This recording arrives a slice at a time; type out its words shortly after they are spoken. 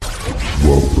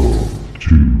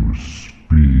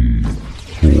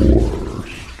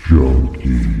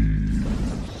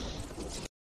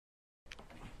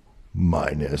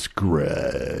minus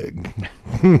Greg.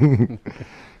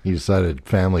 He decided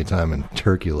family time and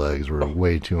turkey legs were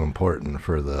way too important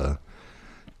for the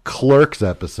Clerks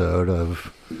episode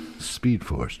of Speed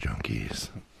Force Junkies.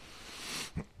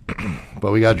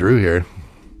 But we got Drew here.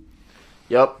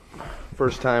 Yep.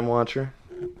 First time watcher.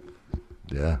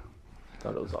 Yeah.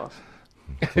 Thought it was awesome.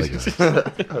 Like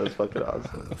That was fucking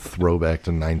awesome. a throwback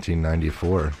to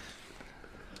 1994.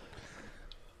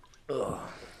 Ugh.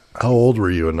 How old were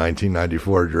you in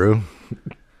 1994, Drew?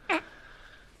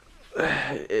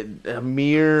 A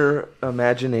mere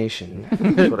imagination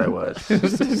is what I was.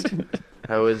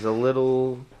 I was a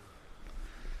little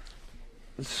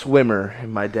swimmer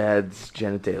in my dad's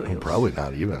genitalia. Probably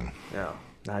not even. No,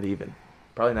 not even.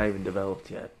 Probably not even developed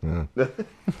yet. Yeah.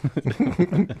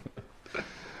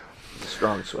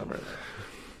 Strong swimmer.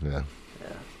 Yeah.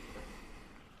 Yeah.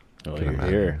 Oh, you're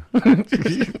here.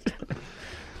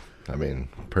 I mean,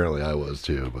 apparently I was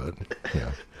too, but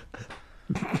yeah.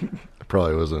 I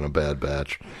probably wasn't a bad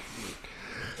batch.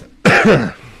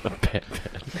 A bad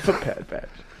bad. A bad batch.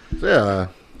 So yeah,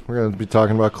 we're going to be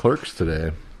talking about Clerks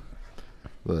today.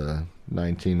 The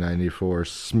 1994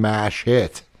 smash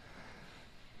hit.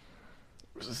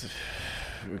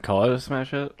 We call it a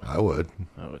smash hit? I would.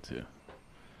 I would too.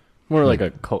 More like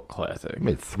a cult classic. It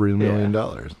made $3 million.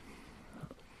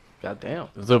 God damn.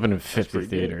 It was open in 50 pretty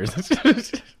good.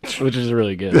 theaters, which is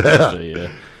really good. Actually,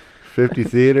 yeah. 50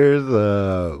 theaters,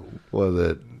 was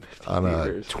it on a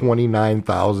theaters.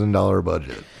 $29,000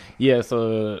 budget? Yeah,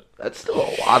 so That's still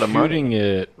a lot of money. shooting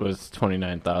it was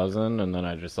 $29,000, and then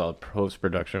I just saw post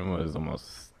production was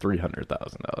almost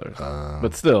 $300,000.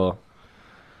 But still,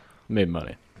 made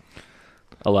money.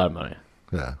 A lot of money.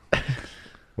 Yeah.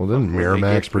 Well, didn't Well, they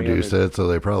Miramax get produce 300. it, so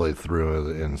they probably threw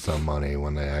in some money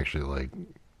when they actually,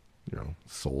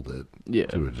 sold it Yeah.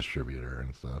 to a distributor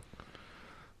and stuff.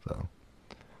 So,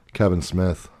 Kevin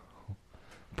Smith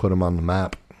put him on the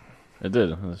map. It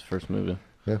did. It was his first movie.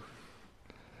 Yeah.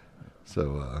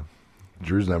 So,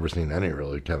 Drew's never seen any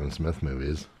really Kevin Smith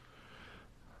movies.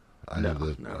 I have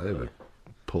really. it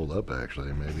pulled up,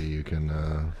 actually. Maybe you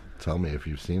can tell me if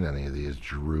you've seen any of these,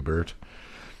 Drewbert.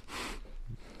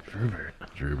 Drewbert.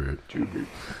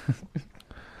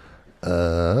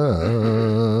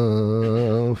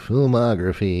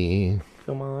 Filmography.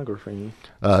 Filmography.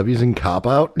 Have you seen Cop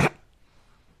Out?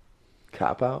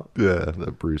 Cop Out? Yeah,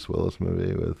 the Bruce Willis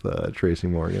movie with Tracy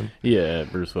Morgan. Yeah,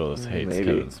 Bruce Willis hates Maybe.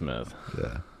 Kevin Smith.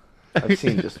 Yeah. I've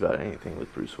seen just about anything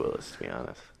with Bruce Willis, to be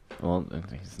honest. Well,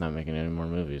 he's not making any more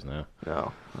movies now,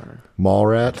 No. Or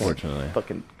Mallrats. fortunately.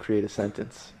 fucking create a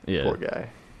sentence. Yeah. Poor guy.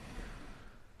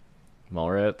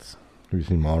 Mallrats? Have you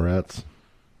seen Mallrats?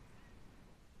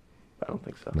 I don't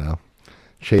think so. No.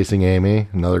 Chasing Amy,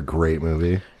 another great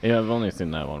movie. Yeah, I've only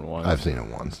seen that one once. I've seen it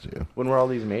once too. When were all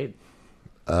these made?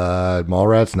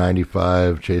 Mallrats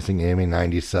 95, Chasing Amy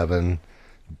 97,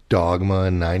 Dogma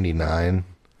 99.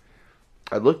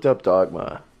 I looked up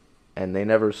Dogma, and they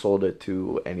never sold it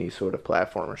to any sort of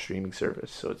platform or streaming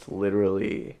service. So it's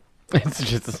literally It's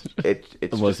just it's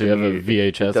unless just you have a it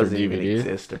VHS or doesn't even DVD.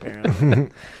 exist apparently.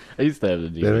 I used to have the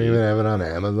DVD. They don't even have it on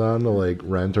Amazon to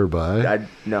rent or buy.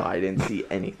 I didn't see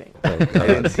anything. Oh, I God.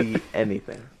 didn't see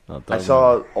anything. Not I Dogma.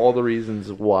 saw all the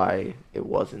reasons why it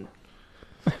wasn't.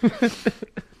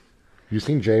 You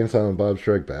seen Jay and Silent Bob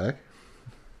Strike Back?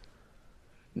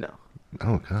 No,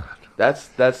 Oh God. that's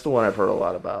the one I've heard a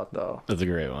lot about though. That's a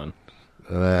great one.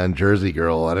 And Jersey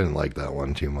Girl, I didn't like that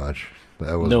one too much.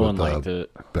 That was No with, one liked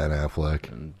it. Ben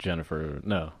Affleck. And Jennifer,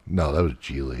 no, No, that was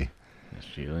Geely. it's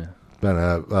Sheila.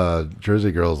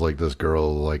 Jersey Girl's like this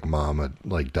girl, like mom,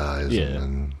 dies, Yeah. and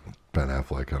then Ben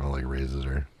Affleck kind of raises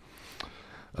her.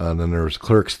 And then there was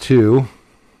Clerks 2.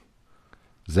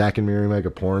 Zack and Miri Make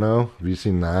a Porno. Have you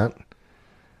seen that?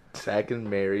 Zack and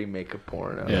Mary make a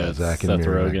porno. Yeah. it's Zack and Seth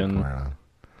Miri Make a Rogen. Porno.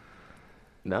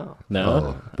 No. No,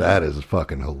 Oh, that is a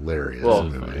fucking hilarious Well,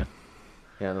 movie.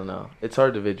 Yeah, I don't know. It's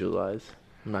hard to visualize.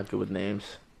 I'm not good with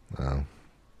names. Oh.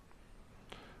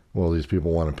 Well, these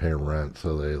people want to pay rent,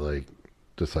 so they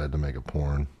decide to make a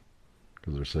porn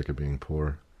because they're sick of being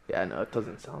poor. Yeah, no, it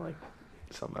doesn't sound like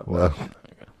something I've Well, watched.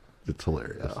 it's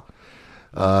hilarious. No.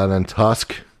 And then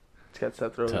Tusk. It's got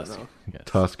Seth Rogen Tusk. though. Yes.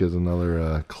 Tusk is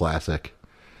another classic.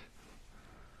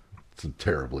 It's a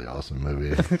terribly awesome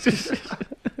movie.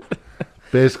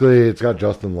 Basically, it's got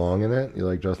Justin Long in it. You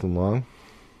like Justin Long?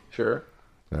 Sure.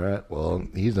 All right. Well,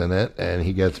 he's in it, and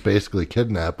he gets basically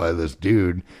kidnapped by this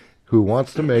dude who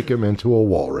wants to make him into a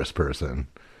walrus person.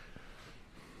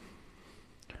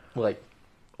 Like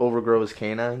overgrow his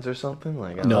canines or something?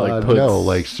 Like I don't No, know. like puts-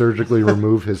 No, surgically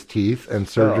remove his teeth and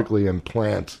surgically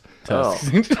implant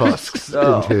Tusk. tusks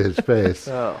Oh. into his face.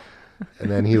 Oh. and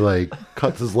then he like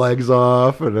cuts his legs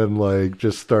off, and then like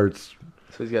just starts.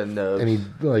 So he's got nubs. And he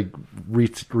like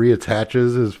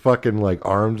reattaches his fucking like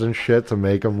arms and shit to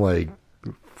make them like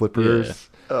flippers.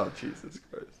 Oh Jesus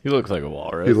Christ! He looks like a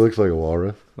walrus. He looks like a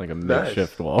walrus. like a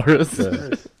makeshift walrus.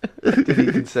 Nice. Did he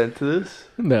consent to this?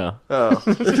 No. Oh.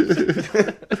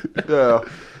 No.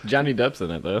 Johnny Depp's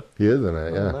in it though. He is in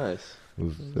it. Yeah. Oh, nice. It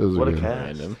was What a good.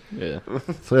 cast. Random. Yeah.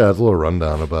 So yeah, it's a little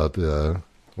rundown about the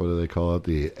what do they call it?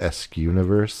 The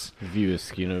Esque-universe. View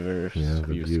Universe. Yeah, the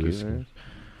View View Universe.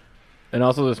 And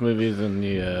also, this movie is in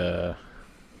the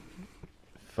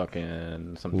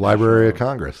fucking some Library of national-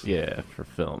 Congress. Yeah, for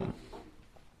film.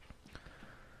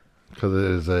 Because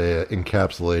it is a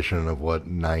encapsulation of what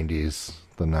the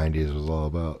 90s was all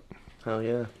about. Hell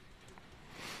yeah.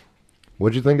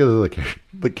 What'd you think of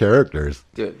the characters?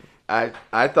 Dude,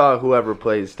 I thought whoever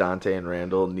plays Dante and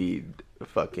Randall need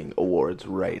fucking awards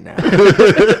right now.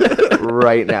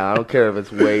 Right now. I don't care if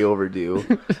it's way overdue.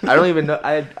 I don't even know.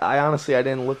 I honestly, I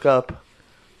didn't look up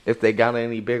if they got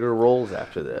any bigger roles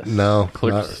after this. No.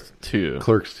 Clerks 2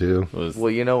 Clerks 2. was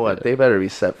Well, you know what? Yeah. They better be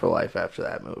set for life after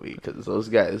that movie because those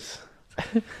guys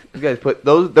put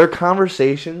their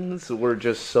conversations were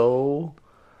just so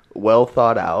well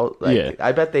thought out. Like, Yeah.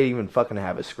 I bet they even fucking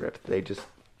have a script. They just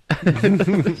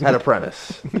had a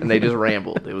premise and they just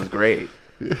rambled. It was great.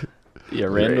 Yeah,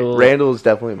 Great. Randall. Randall is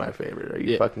definitely my favorite. Are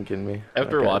you Yeah. fucking kidding me?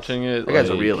 After That guy's- watching it, that guy's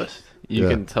a like, realist. You Yeah.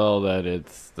 can tell that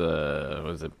it's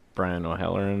was it Brian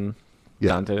O'Halloran? Yeah.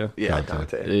 Dante? Yeah,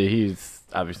 Dante. Dante. He's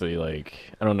obviously like,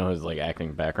 I don't know his like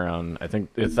acting background. I think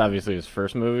it's obviously his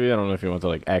first movie. I don't know if he went to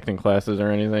like acting classes or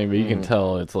anything, but you can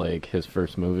tell it's like his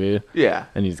first movie Yeah.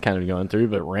 and he's kind of going through.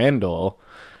 But Randall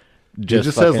It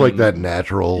just has like that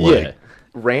natural like Yeah.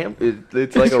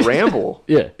 It's like a ramble.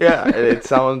 Yeah. Yeah, and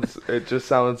it just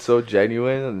sounds so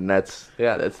genuine, and that's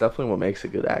definitely what makes a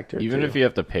good actor. Even too. if you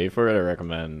have to pay for it, I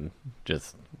recommend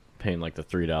just paying like the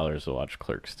 $3 to watch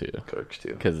Clerks 2. Clerks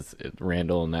too. Because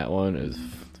Randall in that one is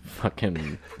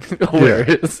fucking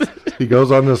hilarious. he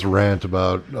goes on this rant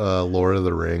about Lord of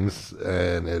the Rings,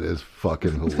 and it is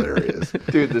fucking hilarious.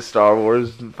 Dude, the Star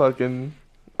Wars fucking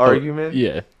argument.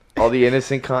 Yeah. All the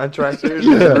innocent contractors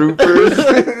Yeah. and roofers.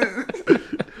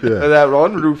 Yeah. And that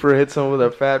one roofer hits him with a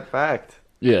fat fact.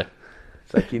 Yeah.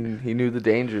 It's like he knew the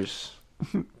dangers.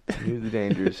 He knew the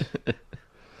dangers.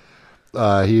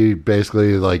 He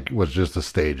basically like was just a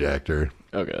stage actor,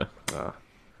 Okay.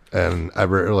 and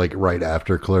like right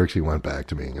after Clerks, he went back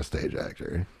to being a stage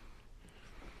actor.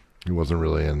 He wasn't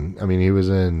really in. I mean, he was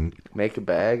in Make a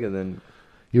bag and then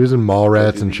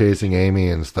Mallrats and Chasing Amy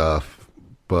and stuff,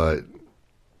 but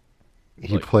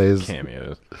he Like plays.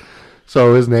 cameos.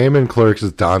 So his name in Clerks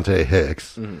is Dante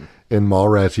Hicks. Mm-hmm. In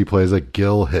Mallrats, he plays a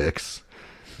Gil Hicks.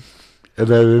 And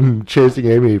then in Chasing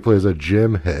Amy, he plays a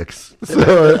Jim Hicks.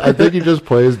 So I think he just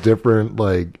plays different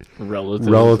like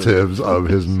relatives of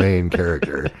his main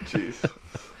character. jeez.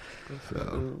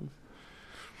 So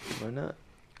Why not?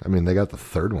 I mean, they got the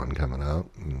third one coming out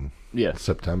in Yeah.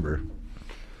 September.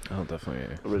 Oh,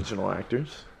 definitely. Original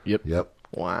actors. Yep. Yep.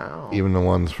 Wow. Even the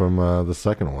ones from the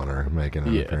second one are making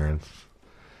an Yeah. appearance.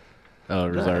 Oh,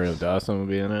 Rosario Nice. Dawson will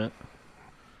be in it.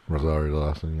 Rosario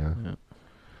Dawson, yeah. Yeah.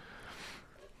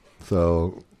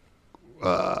 So,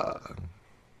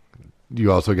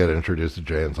 you also get introduced to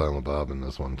Jay and Silent Bob in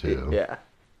this one too. Yeah.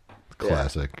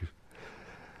 Classic.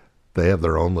 They have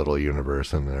their own little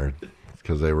universe in there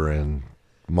because they were in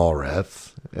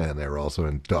Mallrats and they were also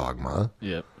in Dogma,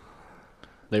 Yep.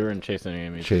 They were in Chasing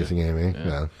Amy. too. Chasing Amy, Yeah.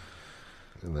 yeah.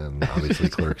 And then obviously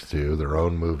Clerks 2, their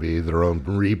own movie, their own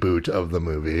reboot of the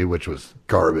movie, which was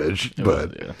garbage, It but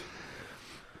was, yeah.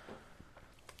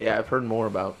 Yeah, I've heard more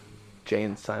about Jay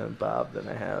and Silent Bob than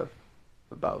I have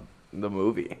about the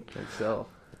movie itself.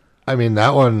 I mean,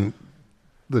 that one,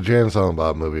 the Jay and Silent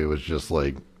Bob movie was just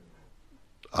like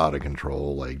out of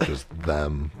control, like just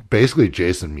them. Basically,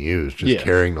 Jason Mewes just Yeah.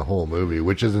 carrying the whole movie,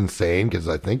 which is insane because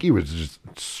I think he was just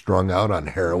strung out on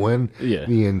heroin Yeah.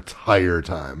 the entire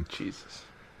time. Jesus.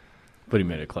 But he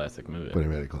made a classic movie. But he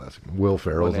made a classic. Will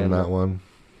Ferrell's in that one.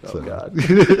 Oh, So- God.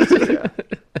 Yeah.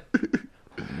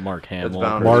 Mark Hamill.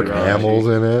 bound to Mark be Hamill's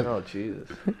in it. Oh, Jesus.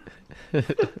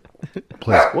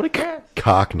 Plays What a cat.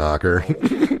 cock knocker.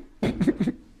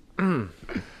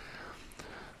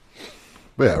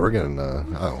 But yeah, we're getting,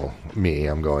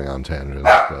 I'm going on tangents,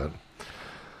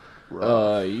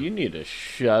 but You need to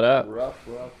shut up. Rough.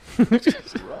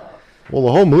 well,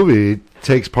 the whole movie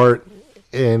takes part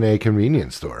in a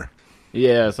convenience store.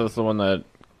 Yeah, so it's the one that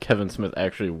Kevin Smith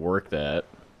actually worked at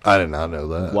I did not know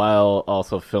that. while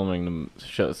also filming the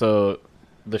show. So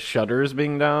the shutters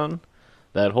being down,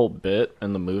 that whole bit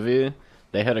in the movie,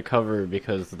 they had a cover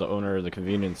because the owner of the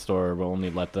convenience store will only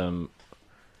let them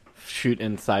shoot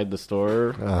inside the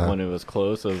store when it was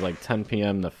closed. So it was like 10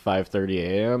 p.m. to 5:30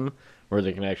 a.m. where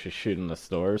they can actually shoot in the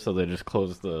store. So they just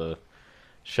closed the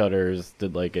shutters,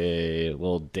 did like a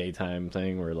little daytime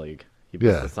thing where like he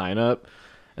puts the sign up,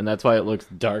 and that's why it looks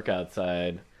dark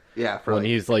outside. Yeah, for when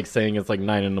he's like saying it's like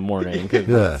 9 in the morning.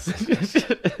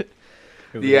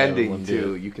 The ending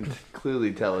too, you can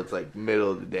clearly tell it's like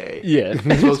middle of the day. Yeah,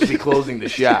 it's supposed to be closing the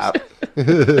shop.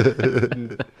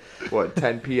 What,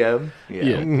 10 p.m.?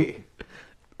 Yeah.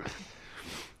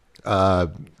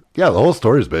 The whole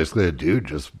story is basically a dude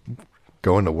just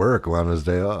going to work on his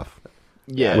day off.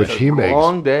 Yeah, which he makes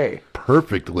long day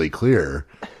perfectly clear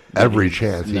every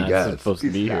chance he gets. Supposed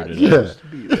to be here today.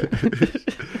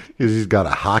 He's got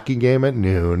a hockey game at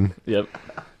noon. Yep.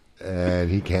 And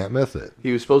he can't miss it.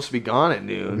 He was supposed to be gone at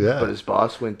noon, but his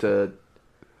boss went to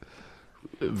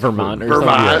Vermont or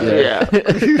something. Yeah.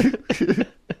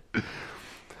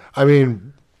 I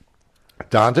mean,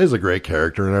 Dante's a great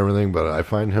character and everything, but I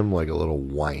find him like a little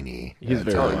whiny. He's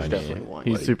very whiny. He's definitely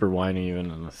whiny. He's super whiny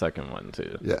even in the second one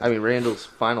too. Yeah. I mean, Randall's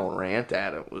final rant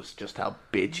at him was just how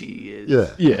bitchy he is. Yeah.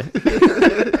 Yeah.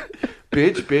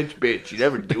 Bitch, bitch, bitch. You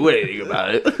never do anything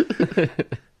about it.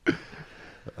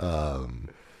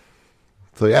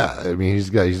 So yeah, I mean, he's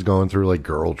going through like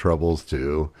girl troubles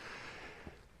too.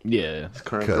 Yeah. His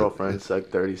current girlfriend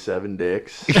sucked 37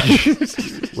 dicks.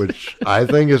 Which I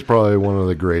think is probably one of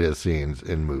the greatest scenes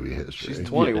in movie history. She's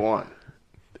 21.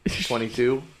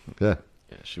 22? Yeah.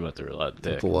 Yeah, she went through a lot of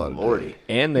dick. That's a lot of Lordy. dick.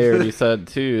 And they already said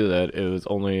too that it was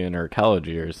only in her college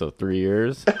years, so 3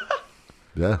 years.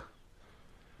 Yeah.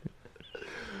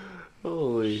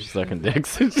 Holy She's sucking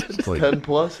dicks. It's like 10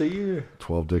 plus a year.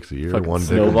 12 dicks a year. Fucking One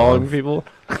dick a snowballing month. people.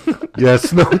 Yeah,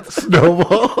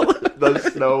 snowball. The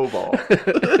snowball.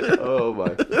 Oh my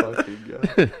fucking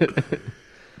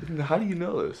god. How do you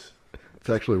know this?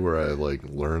 It's actually where I like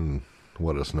learned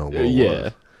what a snowball Yeah.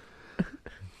 was.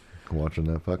 Watching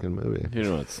that fucking movie. You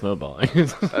know what snowballing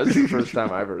is. That's the first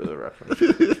time I've heard of the reference.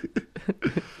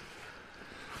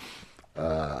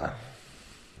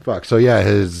 Fuck. So yeah,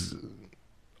 his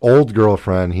old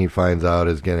girlfriend he finds out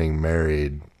is getting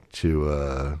married to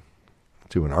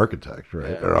an architect, right?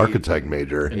 Yeah, an architect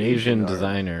major. An Asian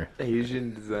designer.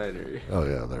 Asian designer. Oh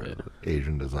yeah, they're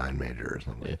Asian design major or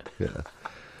something. Yeah.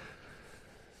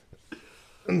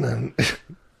 And then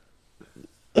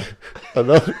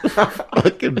another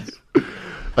fucking.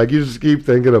 I just keep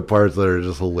thinking of parts that are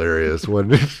just hilarious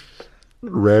when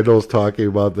Randall's talking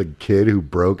about the kid who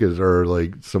broke his, or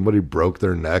like somebody broke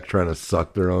their neck trying to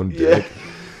suck their own dick.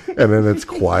 And then it's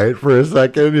quiet for a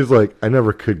second. He's like, I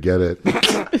never could get it.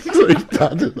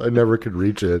 Like, I never could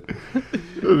reach it.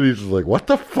 And he's just like, what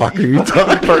the fuck are you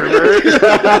talking about?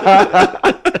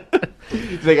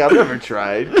 He's like, I've never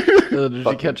tried. Did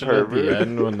you catch it at the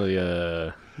end when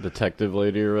the detective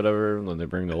lady or whatever, when they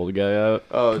bring the old guy out?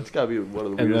 Oh, it's gotta be one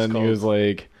of the And weirdest then calls. he was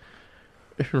like,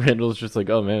 Randall's just like,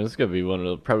 oh man, this is gonna be one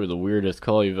of probably the weirdest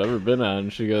call you've ever been on.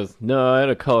 And she goes, no, I had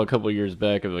a call a couple years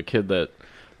back of a kid that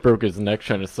broke his neck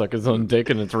trying to suck his own dick,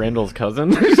 and it's Randall's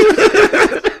cousin.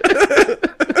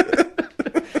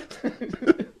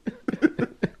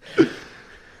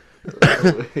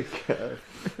 Oh my god.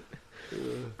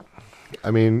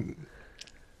 I mean,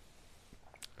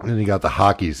 then you got the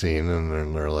hockey scene, and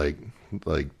then they're like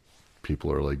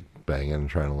people are like banging and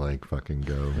trying to like fucking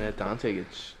go. Man, Dante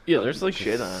gets there's like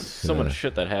shit on. so much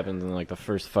shit that happens in like the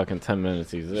first fucking 10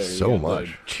 minutes he's there. So You got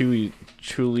much. The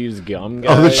Chewy's gum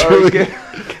guy. Oh, the Chewy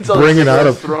Gets all the bringing out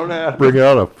cigarettes thrown at him. bringing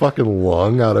out a fucking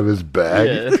lung out of his bag.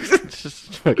 Yeah,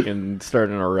 just fucking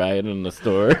starting a riot in the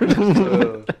store.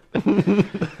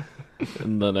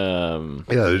 And then,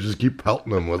 Yeah, they just keep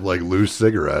pelting him with like loose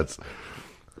cigarettes,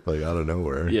 like out of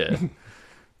nowhere. yeah.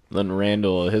 Then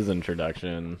Randall, his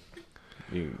introduction,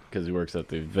 because he works at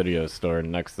the video store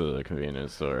next to the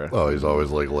convenience store. Oh, he's always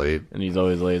like late. And he's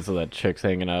always late, so that chick's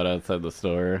hanging out outside the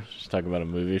store. She's talking about a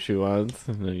movie she wants.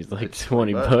 And then he's like,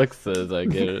 20 bucks, says, I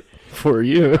get it for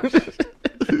you.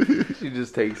 She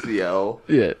just takes the L.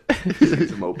 Yeah.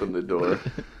 Sees him open the door.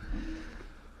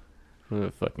 What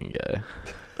a fucking guy.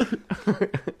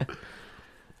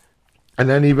 And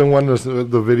then even when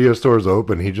the video store's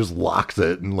open, he just locks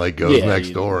it and like goes Yeah, next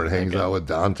he door and doesn't hangs like it. out with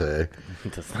Dante.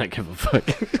 Does not give a fuck.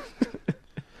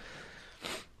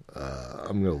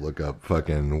 I'm gonna look up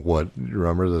fucking what.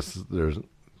 Remember this? There's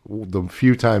the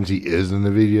few times he is in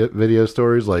the video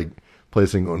stores, like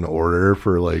placing an order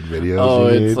for like videos. Oh,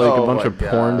 he it's needs. like Oh a bunch my of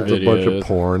God. porn It's videos. a bunch of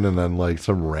porn, and then like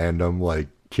some random like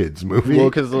kids movie. Well,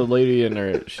 because the lady in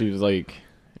her, she was like,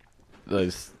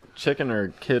 this chick and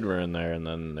her kid were in there, and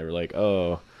then they were like,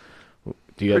 oh,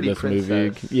 do you have Pretty this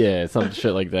princess. movie? Yeah, some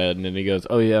shit like that. And then he goes,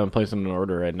 oh yeah, I'm placing an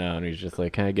order right now. And he's just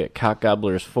like, can I get Cock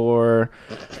Gobblers 4?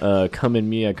 Come in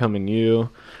me, I come in you.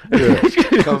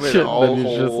 Come in Shit, all then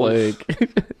he's just holes.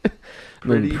 like,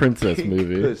 Pretty princess pink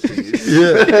movie. pussies.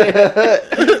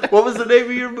 Yeah. What was the name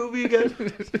of your movie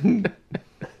again?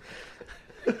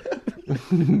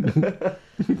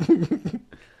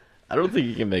 I don't think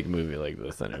you can make a movie like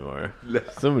this anymore. No.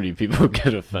 So many people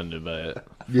get offended by it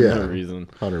for Yeah. no reason.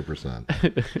 100%.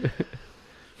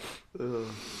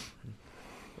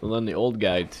 And then the old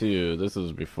guy too. This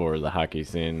was before the hockey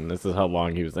scene. This is how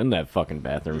long he was in that fucking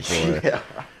bathroom for. Yeah.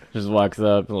 Just walks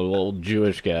up, a little old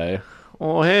Jewish guy.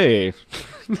 Oh hey,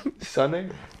 Sunday?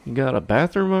 you got a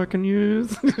bathroom I can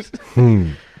use?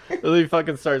 Hmm. And then he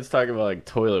fucking starts talking about like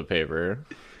toilet paper.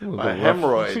 My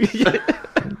hemorrhoids.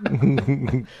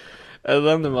 And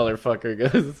then the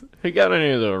motherfucker goes, "You got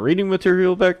any of the reading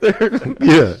material back there?"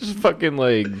 Yeah. Just fucking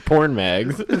like porn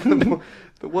mags.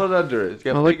 The one under it. It's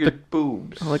got I like bigger the-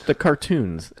 boobs. I like the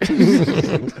cartoons. He's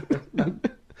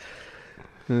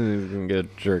gonna go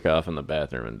jerk off in the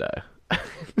bathroom and die.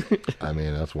 I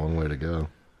mean, that's one way to go.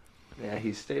 Yeah,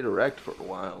 he stayed erect for a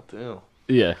while, too.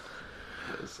 Yeah,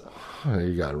 'Cause,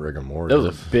 You got rigor that mortis.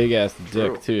 was a big ass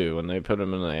True. dick too. When they put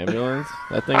him in the ambulance,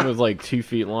 that thing was like 2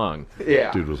 feet long.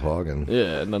 yeah. Dude was hogging.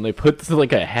 Yeah, and then they put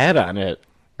like a hat on it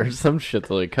or some shit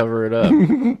to like cover it up.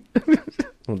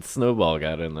 When Snowball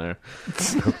got in there,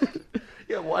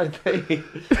 Yeah, why did they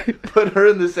put her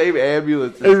in the same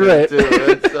ambulance as Right. him,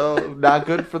 too? It's so not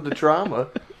good for the trauma.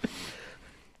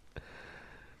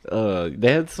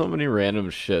 they had so many random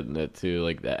shit in it too,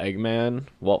 like the Eggman,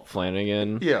 Walt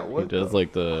Flanagan. Yeah, he what does the-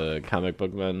 like the comic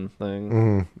book man thing,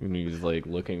 Mm-hmm. and he's like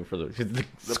looking for he's the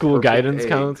school perfect guidance eggs.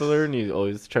 counselor, and he's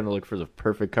always trying to look for the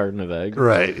perfect carton of eggs.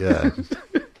 Right, yeah.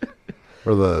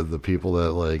 Or the people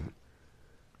that, like,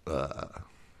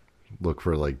 look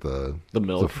for, like, the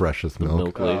milk. the freshest The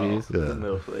milk. milk ladies. Yeah. The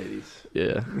MILF ladies.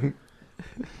 Yeah.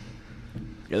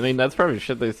 I mean, that's probably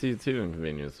shit they see too in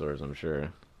convenience stores, I'm sure.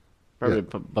 Probably Yeah.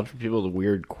 a bunch of people with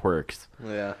weird quirks.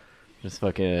 Yeah. Just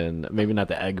fucking, maybe not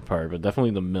the egg part, but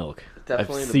definitely the milk.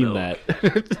 Definitely I've the seen milk.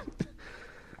 that.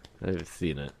 I've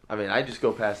seen it. I mean, I just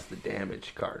go past the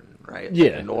damage carton, right?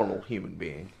 Yeah. Like a normal human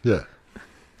being. Yeah.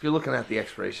 If you're looking at the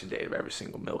expiration date of every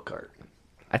single milk carton.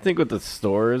 I think with the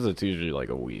stores, it's usually like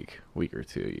a week or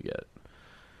two you get.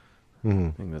 Mm-hmm.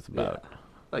 I think that's about.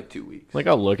 Like 2 weeks. Like,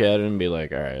 I'll look at it and be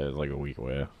like, alright, it's like a week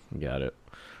away. Got it.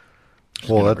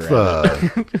 Well, gonna that's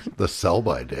grab the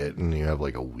sell-by date, and you have,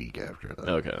 like, a week after that.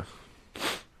 Okay.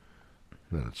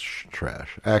 Then it's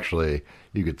trash. Actually,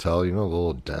 you could tell, you know, the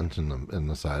little dent in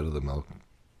the side of the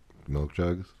milk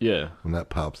jugs? Yeah. When that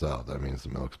pops out, that means the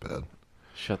milk's bad.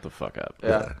 Shut the fuck up.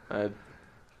 yeah.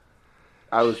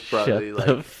 I was probably Shut like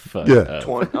the fuck Yeah.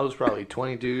 up. I was probably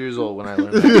 22 years old when I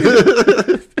learned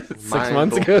that. 6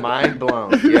 months ago? Mind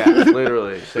blown. Yeah,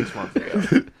 literally 6 months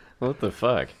ago. What the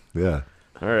fuck? Yeah.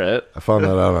 Alright. I found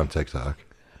that out on TikTok.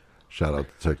 Shout out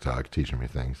to TikTok, teaching me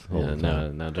things. all Yeah, the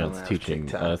time. now John's have teaching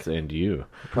TikTok. us and you.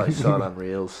 Probably saw it on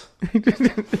Reels. It's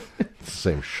the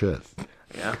same shit.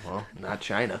 Yeah, well, not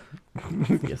China.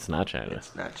 It's not China.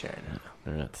 It's not China.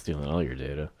 They're not stealing all your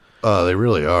data. They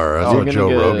really are. I You're saw gonna Joe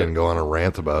get- Rogan go on a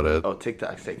rant about it. Oh,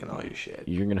 TikTok's taking all your shit.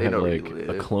 You're gonna They have know where like you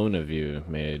a live. clone of you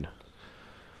made.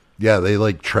 Yeah, they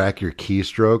like track your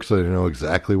keystrokes so they know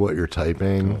exactly what you're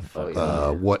typing, Oh, yeah.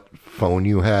 what phone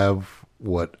you have,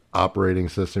 what operating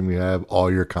system you have,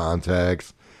 all your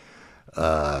contacts.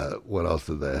 What else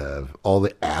did they have? All the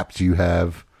apps you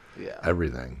have, Yeah.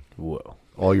 everything. Whoa.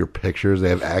 All your pictures. They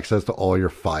have access to all your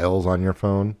files on your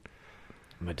phone.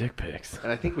 My dick pics.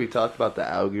 And I think we talked about the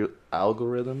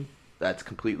algorithm. That's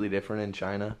completely different in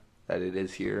China that it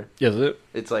is here. Is it?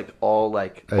 It's like all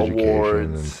like Education and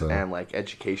awards stuff. and like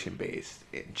education based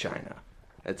in China.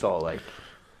 It's all like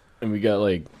And we got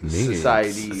like Neat.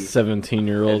 society.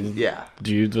 17-year-old Yeah.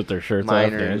 dudes with their shirts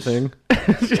Minors. off dancing.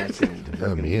 Dancing to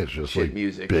Yeah, me, it's just shit like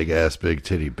music. big ass, big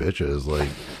titty bitches like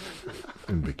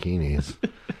in bikinis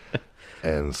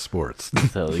and sports.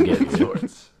 That's how they get you.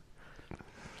 shorts.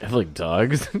 I have like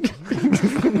dogs.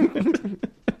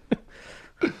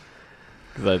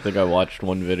 Because I think I watched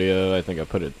one video. I think I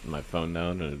put my phone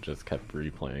down and it just kept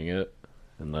replaying it.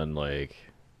 And then like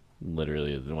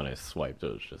literally when I swiped,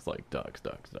 it was just like dogs.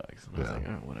 And I was Yeah. like,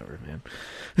 oh, whatever, man.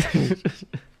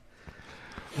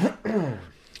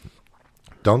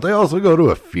 Don't they also go to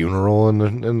a funeral in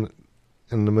the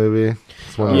movie?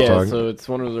 That's what I'm Yeah, talking. so it's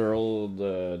one of their old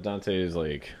Dante's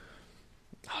like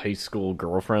high school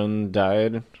girlfriend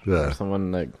died. Yeah. Or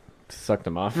someone like sucked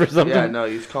him off or something. Yeah, no,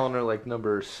 he's calling her like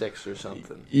number 6 or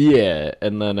something. Yeah,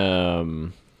 and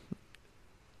then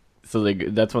So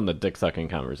that's when the dick sucking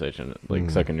conversation, like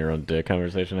sucking your own dick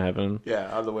conversation happened.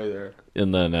 Yeah, on the way there.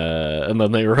 And then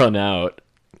they run out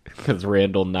because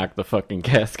Randall knocked the fucking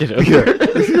casket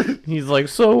over. He's like,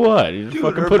 so what? He just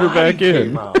fucking put her back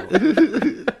in.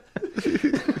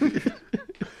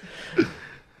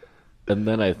 And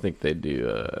then I think they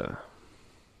do.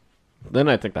 Then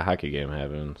I think the hockey game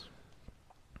happens.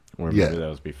 Or maybe that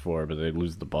was before, but they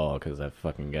lose the ball because that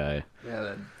fucking guy.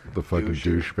 Yeah, the fucking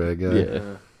douchebag guy.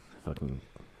 Yeah. Fucking.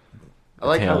 I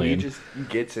like Italian. how he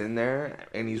gets in there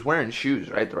and he's wearing shoes,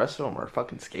 right? The rest of them are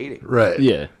fucking skating. Right.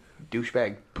 Yeah.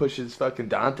 Douchebag pushes fucking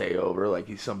Dante over like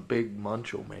he's some big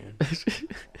macho man.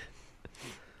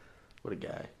 What a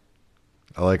guy.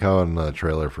 I like how in the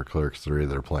trailer for Clerks 3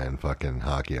 they're playing fucking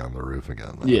hockey on the roof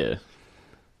again. Though. Yeah.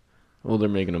 Well, they're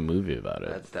making a movie about it.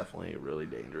 That's definitely really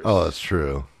dangerous. Oh, that's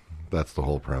true. That's the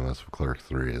whole premise of Clerks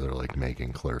 3. They're like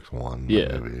making Clerks 1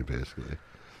 movie, basically.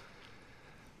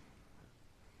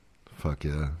 Fuck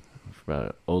yeah.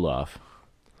 About Olaf.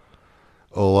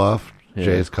 Olaf, Yeah.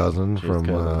 Jay's cousin from,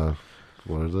 cousin.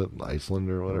 what is it, Iceland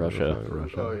or whatever? Russia.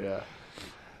 Russia. Oh, yeah.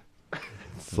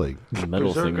 It's like,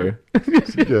 Metal singer.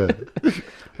 yeah.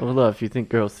 Olaf, you think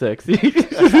girls sexy?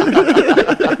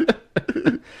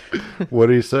 What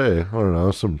do you say? I don't know,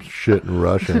 some shit in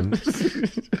Russian.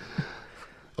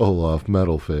 Olaf,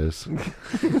 metal face.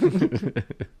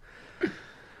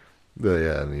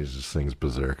 Yeah, and he just sings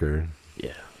Berserker.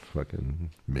 Yeah.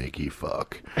 Fucking makey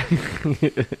fuck.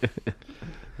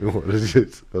 What is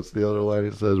it? What's the other line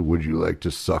it says? Would you like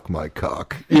to suck my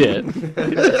cock? Yeah.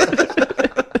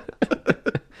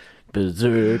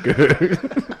 Berserker.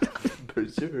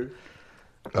 Berserker.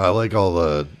 I like all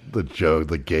the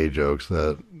gay jokes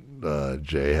that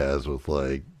Jay has with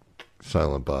like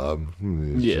Silent Bob.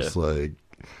 He's just like,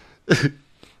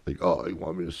 oh, you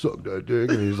want me to suck that dick?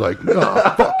 And he's like,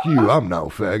 nah, fuck you, I'm no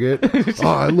faggot.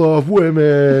 I love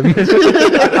women.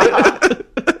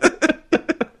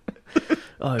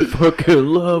 I fucking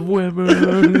love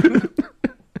women.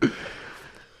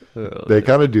 They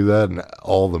kind of do that in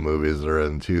all the movies they're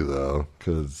in too, though.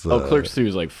 Cause, Clerks 2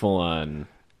 is like full on.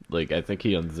 Like, I think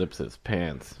he unzips his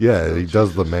pants. Yeah, he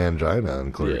does the mangina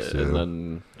in Clerks Yeah, too. and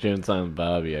then Jay and Silent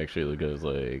Bob, he actually goes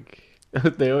like...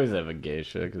 They always have a gay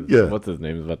shit, because what's his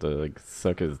name is about to, like,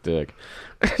 suck his dick.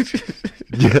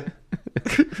 Yeah.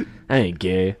 I ain't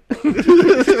gay.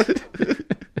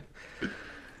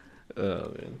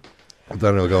 Oh, man.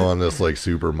 Then he'll go on this, like,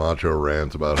 super macho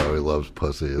rant about how he loves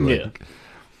pussy. Like,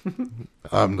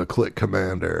 I'm the click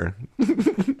commander.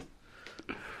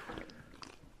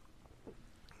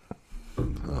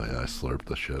 Oh, yeah, I slurped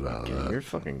the shit out of Yeah, that. you're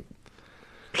fucking...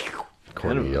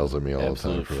 Corny yells at me all the time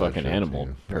absolute for that fucking shit, animal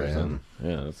too. person.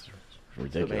 Yeah, that's Some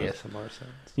ridiculous. ASMR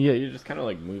sounds. Yeah, you just kind of,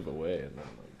 like, move away. And then,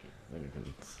 like,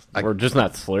 then I- or just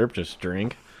not slurp, just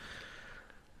drink.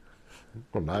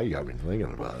 Well, now you got me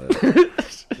thinking about it. Do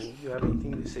you have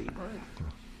anything to say, Mark?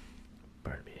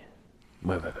 Pardon me.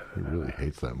 He really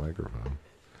hates that microphone.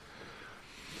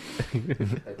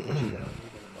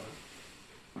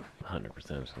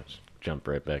 100%. Just jump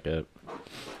right back up.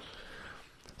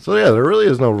 So, yeah, there really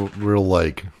is no real,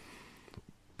 like,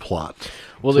 plot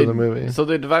to they, the movie. So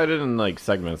they divide it in like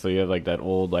segments. So you have like that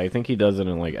old. I think he does it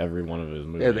in like every one of his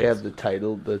movies. Yeah, they have the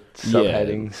title, the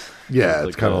subheadings. Yeah, It's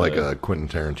it's like kind of a like a Quentin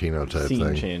Tarantino type scene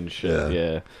thing. change shit.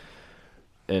 Yeah.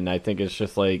 And I think it's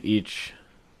just like each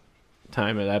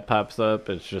time that pops up,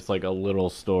 it's just like a little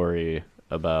story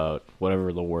about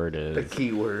whatever the word is. The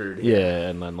keyword. Yeah,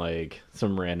 and then like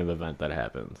some random event that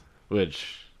happens.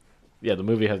 Which, yeah, the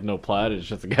movie has no plot. It's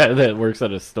just a guy that works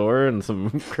at a store and some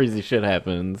crazy shit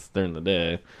happens during the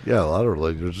day. Yeah, a lot of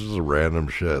like there's just random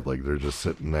shit. Like they're just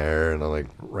sitting there, and then like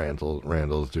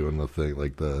Randall's doing the thing,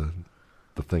 like the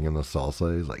thing in the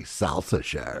salsa. He's like salsa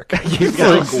shark. He's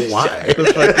like, why? The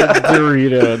fucking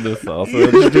Dorito and the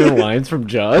salsa. Just doing lines from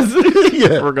Jaws.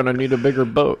 Yeah. We're gonna need a bigger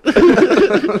boat.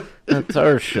 That's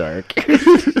our shark. And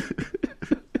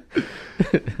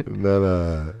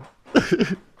then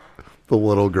the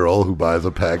little girl who buys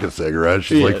a pack of cigarettes.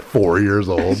 She's Yeah. like 4 years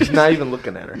old. He's not even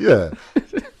looking at her. Yeah.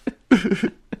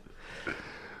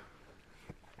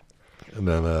 And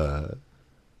then,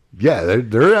 yeah,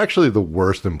 they're actually the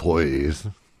worst employees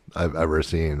I've ever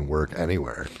seen work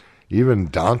anywhere. Even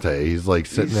Dante, he's like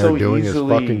sitting He's there so doing his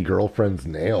easily- fucking girlfriend's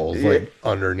nails, like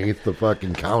underneath the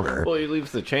fucking counter. Well, he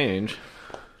leaves the change,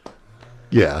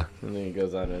 Yeah. and then he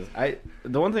goes on his.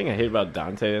 The one thing I hate about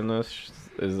Dante in this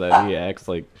is that he acts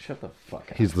like shut the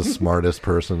fuck up. He's the smartest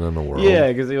person in the world.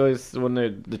 Yeah, because he always, when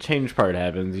the change part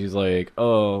happens, he's like,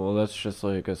 "Oh, well, that's just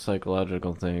like a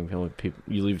psychological thing.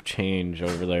 You leave change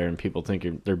over there, and people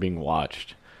think they're being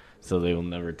watched, so they will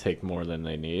never take more than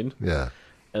they need." Yeah.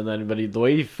 And then, the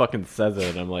way he fucking says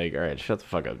it, I'm like, all right, shut the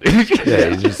fuck up, dude.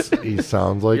 Yeah, he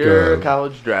sounds like You're a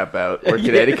college dropout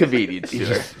working at a convenience he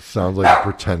store. just sounds like a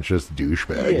pretentious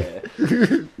douchebag.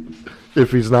 Yeah.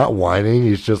 If he's not whining,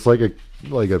 he's just like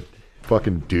a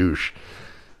fucking douche.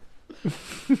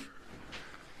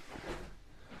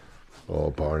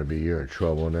 Oh, Barnaby, you're in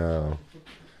trouble now.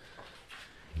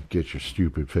 Get your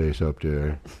stupid face up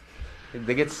there.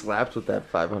 They get slapped with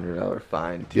that $500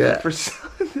 fine, too, Yeah. for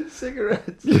selling the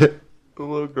cigarettes. Yeah. The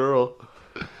little girl.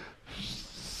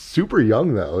 Super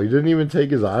young though. He didn't even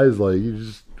take his eyes. Like he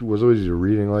just was always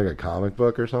reading like a comic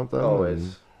book or something.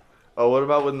 Always. Oh, what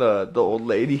about when the old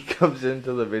lady comes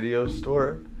into the video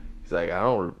store? He's like, I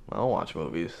don't watch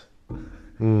movies.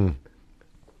 When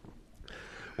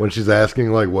she's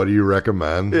asking like, "What do you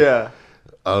recommend?" Yeah.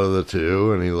 Out of the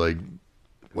two, and he like,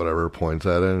 whatever points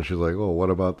at it, and she's like, "Oh, what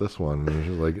about this one?" And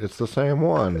she's like, "It's the same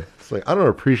one." It's like, I don't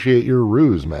appreciate your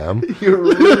ruse, ma'am. Your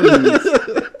ruse.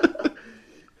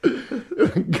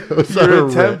 Goes on a Your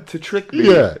rant. attempt to trick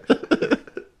me. Yeah.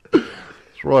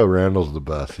 Roy Randall's the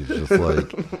best. He's just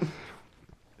like,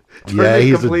 yeah,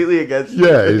 he's completely against.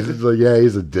 yeah, he's just like, yeah,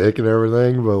 he's a dick and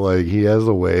everything, but like he has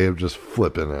a way of just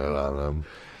flipping it on him.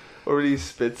 Or when he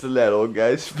spits in that old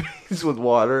guy's face with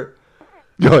water.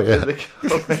 Oh yeah,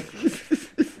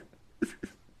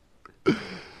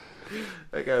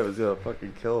 That guy was gonna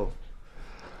fucking kill him.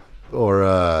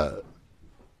 or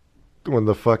when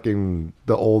the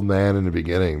old man in the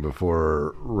beginning,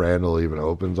 before Randall even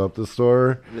opens up the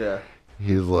store, Yeah.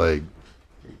 he's like,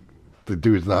 the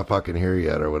dude's not fucking here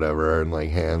yet or whatever, and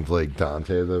like hands like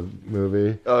Dante the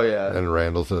movie. Oh yeah. And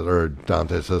Randall says, or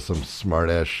Dante says some smart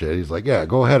ass shit. He's like, yeah,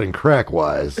 go ahead and crack,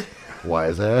 wise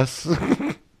ass.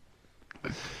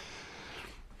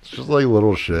 It's just like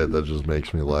little shit that just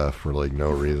makes me laugh for like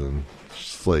no reason. It's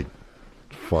just like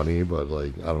funny, but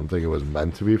like I don't think it was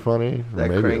meant to be funny. Or That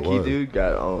maybe it cranky was. dude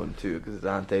got owned too because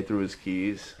Dante threw his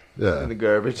keys Yeah. in the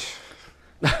garbage.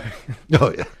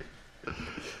 Oh yeah.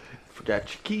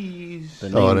 Forgot your keys. The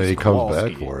Oh, and then name's he comes Kowalski.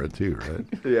 back for it too, right?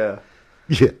 Yeah.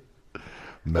 Yeah.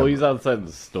 Well, he's outside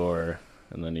the store,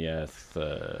 and then he asks,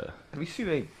 Have you seen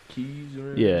any keys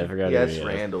or Yeah, I forgot He who asked he is.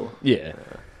 Randall. yeah.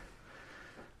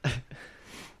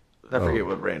 I forget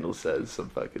what Randall says. Some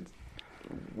fucking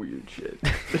weird shit.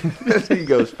 He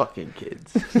goes, fucking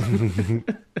kids.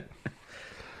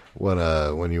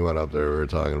 When you went up there, we were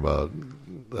talking about.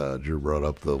 Drew brought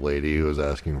up the lady who was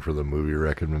asking for the movie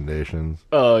recommendations.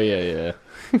 Oh, yeah.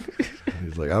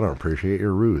 He's like, I don't appreciate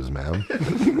your ruse, ma'am.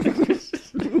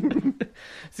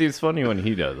 See, it's funny when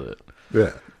he does it.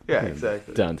 Yeah. Yeah,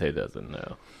 exactly. Dante doesn't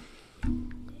know.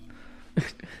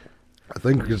 I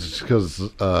think it's because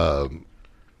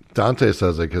Dante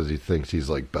says it because he thinks he's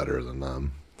like better than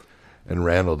them, and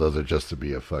Randall does it just to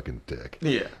be a fucking dick.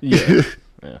 Yeah. Yeah.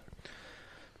 Yeah.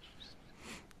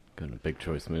 Go to Big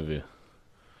Choice movie.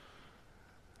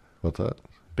 What's that?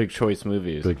 Big Choice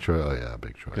movies. Big choice. Oh yeah,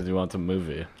 big choice. Because he wants a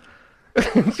movie.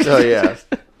 Oh, yeah.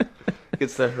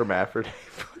 It's the hermaphrodite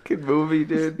fucking movie,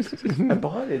 dude. I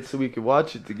bought it so we could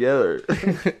watch it together.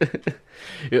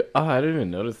 Yeah, oh, I didn't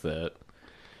even notice that.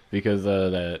 Because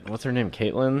what's her name?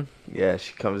 Caitlin? Yeah,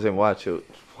 she comes in, watches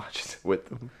it with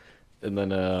them. And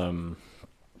then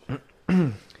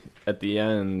at the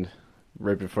end,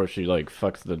 right before she like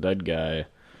fucks the dead guy,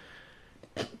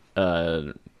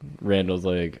 Randall's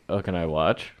like, "Oh, can I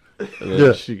watch?" And then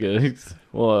Yeah. she goes,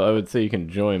 "Well, I would say you can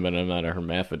join, but I'm not a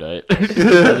hermaphrodite." I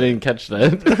didn't catch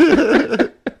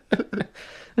that.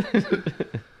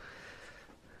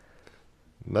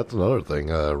 That's another thing.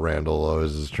 Randall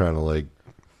always is trying to like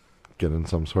get in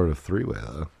some sort of three-way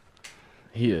though.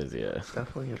 He is, yeah.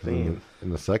 Definitely a theme. In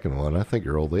the second one, I think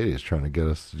your old lady is trying to get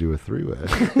us to do a three-way.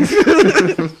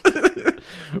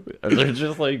 They're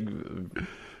just like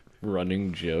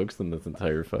running jokes in this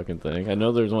entire fucking thing. I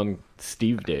know there's one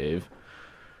Steve Dave.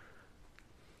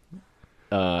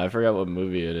 I forgot what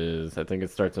movie it is. I think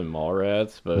it starts in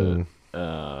Mallrats, but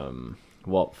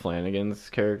Walt Flanagan's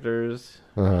characters,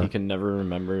 he can never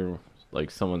remember like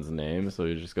someone's name, so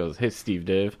he just goes, "Hey, Steve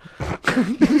Dave."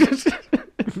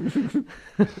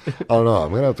 Oh no,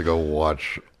 I'm gonna have to go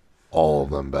watch all of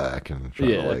them back and try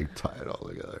Yeah. to like tie it all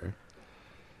together.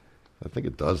 I think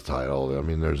it does tie it all. I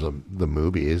mean, there's the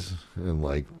movies and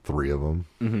like 3 of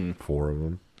them, 4 of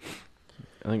them.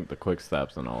 I think the quick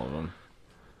stops in all of them.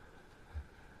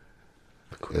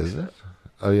 Is it?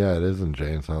 Oh yeah, it is in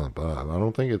Jay and Silent Bob. I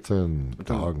don't think it's in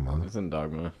Dogma. It's in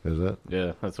Dogma. Is it?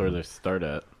 Yeah, that's where they start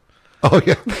at. Oh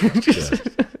yeah. Yeah.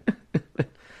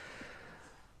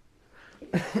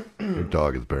 Your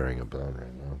dog is bearing up down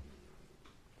right now.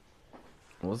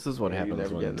 Well, this is what Yeah, you happens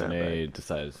never when get that Danae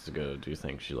decides to go do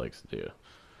things she likes to do.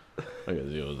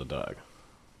 Because it was a dog.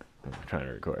 I'm trying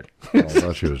to record. Oh, I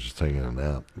thought she was just taking a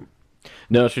nap.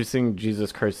 No, she's singing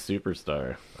Jesus Christ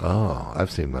Superstar. Oh, I've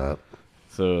seen that.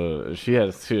 So she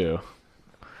has two.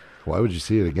 Why would you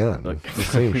see it again? Like- It's the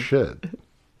same shit.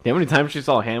 How many times she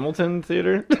saw Hamilton in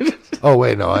theater? Oh,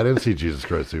 wait, no, I didn't see Jesus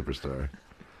Christ Superstar.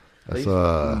 I They-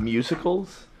 saw...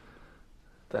 musicals.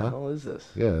 The Huh? hell is this?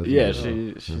 Yeah, Yeah,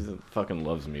 she fucking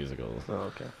loves musicals.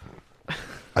 Oh, okay.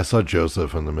 I saw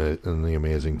Joseph in the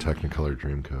Amazing Technicolor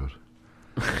Dreamcoat.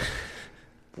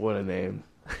 What a name.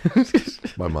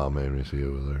 My mom made me see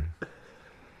it with her.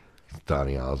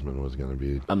 Donny Osmond was going to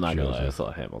be. I'm not gonna lie, I Joseph.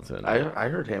 saw Hamilton. I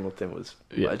heard Hamilton was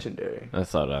Yeah. legendary. I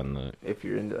saw it on the. If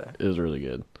you're into that. It was really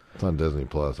good. It's on Disney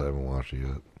Plus. I haven't watched it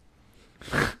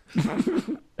yet.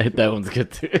 That one's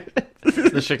good too.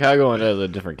 The Chicago one has a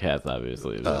different cast,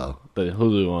 obviously. But Oh. The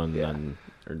Hulu one, Yeah.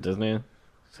 or Disney?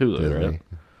 It's Hulu, Disney. right?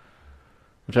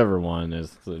 Whichever one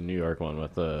is the New York one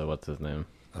with what's his name?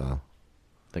 Oh.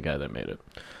 The guy that made it.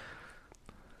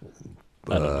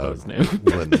 I don't know his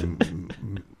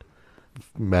name.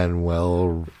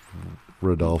 Manuel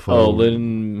Rodolfo. Oh,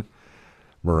 Lynn.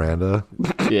 Miranda.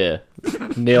 Yeah,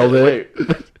 nailed it.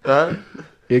 Wait. Huh?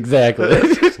 Exactly.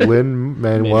 Lynn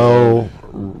Manuel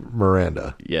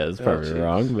Miranda. Yeah, it's probably jeez.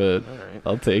 wrong, but All right.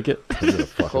 I'll take it. I'm gonna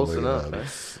fucking Close look it enough, up. eh?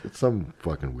 It's some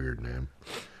fucking weird name.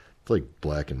 It's like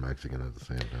black and Mexican at the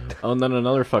same time. Oh, and then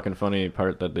another fucking funny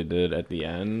part that they did at the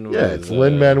end was, Yeah, it's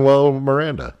Lin Manuel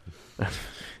Miranda.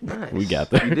 Nice. We got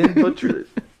there. You didn't butcher it.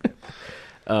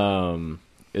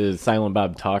 Is Silent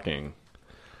Bob talking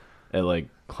at like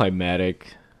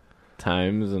climatic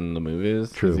times in the movies?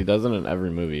 'Cause True. he doesn't in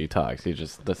every movie. He talks. He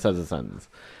just says a sentence,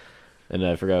 and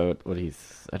I forgot what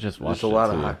he's. I just watched. There's a lot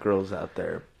it of too. hot girls out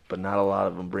there, but not a lot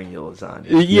of them bring you lasagna.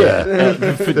 Yeah,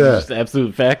 just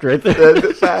absolute fact right there. That's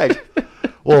a fact.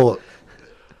 Well,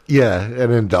 yeah,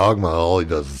 and in Dogma, all he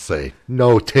does is say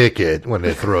 "no ticket" when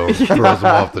they throws him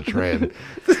off the train.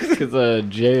 Because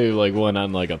Jay like went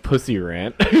on like a pussy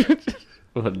rant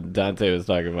when Dante was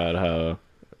talking about how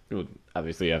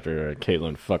obviously after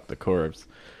Caitlyn fucked the corpse,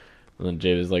 and then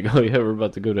Jay was like, "Oh yeah, we're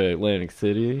about to go to Atlantic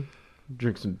City,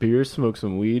 drink some beer, smoke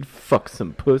some weed, fuck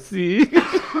some pussy."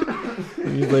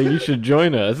 And he's like, "You should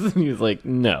join us." And he's like,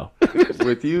 "No."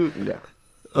 With you, no.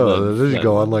 Oh, Then- they just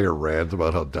go on like a rant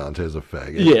about how Dante's a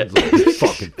faggot. Yeah. It's like,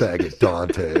 fucking faggot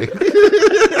Dante.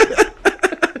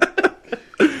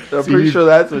 I'm pretty sure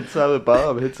that's what Silent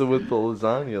Bob hits him with the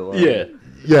lasagna line. Yeah.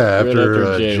 Yeah, Right after,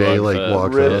 after Jay Jay walks like up.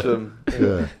 walks Rich up. him.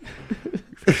 Yeah.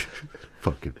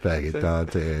 Fucking faggot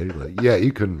Dante. Like, yeah,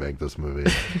 you couldn't make this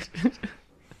movie.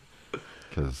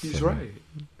 'Cause, He's right.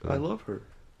 I love her.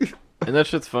 And that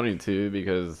shit's funny too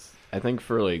because I think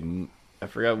for like I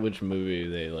forgot which movie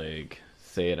they like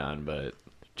say it on, but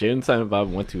Jay and Silent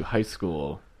Bob went to high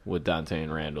school with Dante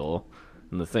and Randall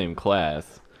in the same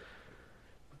class,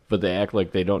 but they act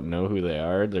like they don't know who they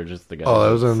are. They're just the guys. Oh,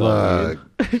 that was in sell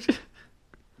weed.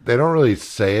 they don't really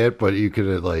say it, but you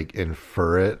could like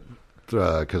infer it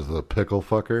because of the pickle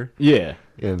fucker Yeah.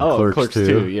 in Oh, Clerks, 2.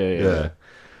 2. Yeah.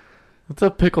 What's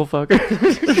up, pickle fucker?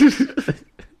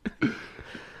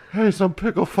 Hey, some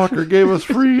pickle fucker gave us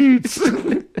free eats.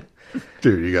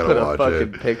 Dude, you gotta Put a watch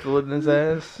fucking it. pickle in his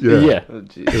ass. Yeah. Oh,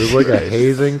 It was like a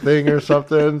hazing thing or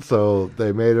something, so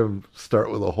they made him start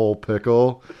with a whole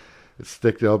pickle,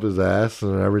 stick it up his ass,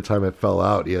 and every time it fell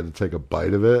out, he had to take a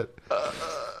bite of it.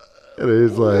 And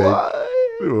he's like,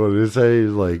 what did he say?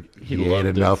 He's like, he ate loved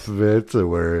it. enough of it to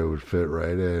where it would fit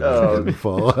right in. Oh. It didn't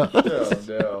fall out. Oh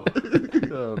no.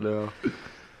 Oh no.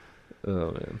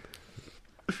 Oh man.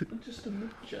 Just a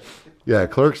majestic. Yeah,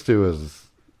 Clerks 2 is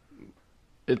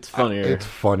It's funnier. it's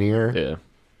funnier Yeah.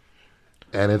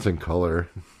 and it's in color.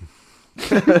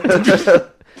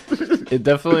 It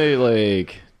definitely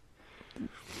like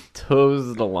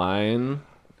toes the line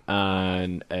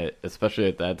on especially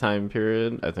at that time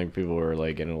period. I think people were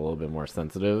like getting a little bit more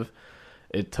sensitive.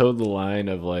 It towed the line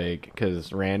of like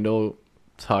because Randall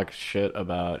talks shit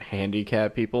about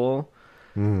handicapped people.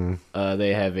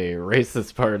 They have a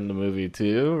racist part in the movie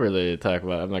too where they talk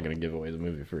about, I'm not going to give away the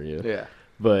movie for you, Yeah.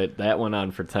 but that went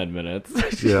on for 10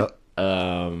 minutes. Yeah.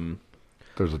 um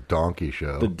There's a donkey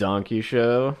show. the donkey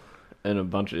show and a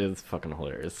bunch of it's fucking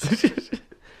hilarious.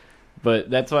 But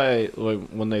that's why like,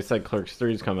 when they said Clerks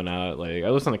 3 is coming out, like I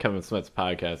listen to Kevin Smith's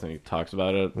podcast and he talks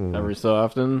about it every so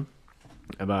often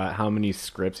about how many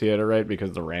scripts he had to write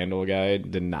because the Randall guy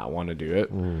did not want to do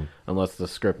it unless the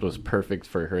script was perfect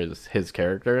for his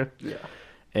character. Yeah.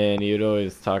 And he would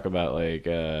always talk about like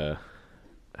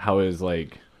how his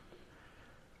like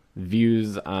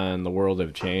views on the world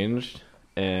have changed,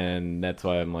 and that's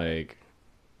why I'm like,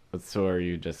 so are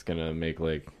you just gonna make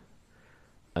like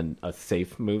a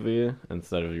safe movie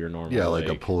instead of your normal. Yeah, like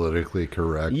a politically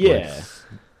correct. Yeah.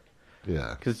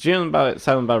 Yeah. Because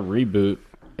silent about reboot,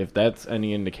 if that's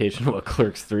any indication of what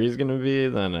Clerks 3 is going to be,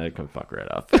 then I can fuck right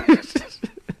off.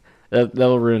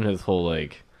 That'll ruin his whole,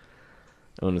 like,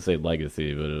 I want to say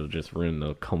legacy, but it'll just ruin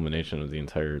the culmination of the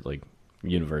entire, like,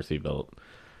 universe he built.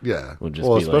 Yeah. Would just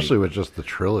Well, be especially like, with just the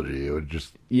trilogy, it would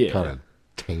just kind of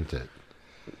taint it.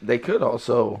 They could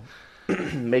also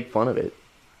make fun of it,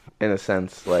 in a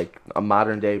sense, like a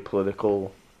modern day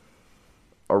political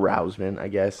arousement, I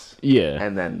guess. Yeah.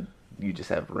 And then you just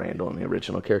have Randall and the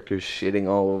original characters shitting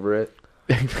all over it.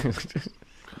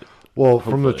 Well,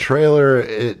 from the Hopefully. trailer,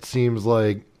 it seems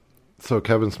like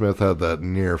Kevin Smith had that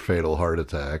near fatal heart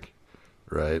attack,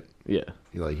 right? Yeah.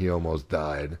 He almost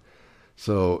died.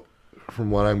 So, from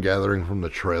what I'm gathering from the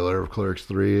trailer of Clerks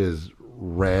 3 is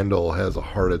Randall has a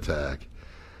heart attack,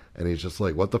 and he's just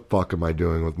like, what the fuck am I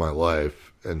doing with my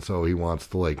life? And so he wants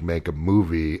to, like, make a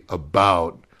movie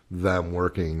about them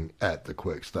working at the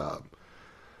Quick Stop.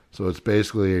 So it's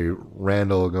basically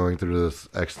Randall going through this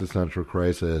existential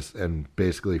crisis and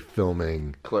basically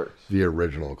filming Clerks. the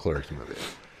original Clerks movie.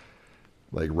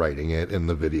 Like, writing it in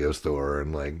the video store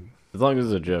and, like... As long as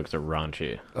the jokes are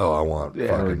raunchy. Oh, I want Yeah.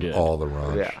 fucking Good. all the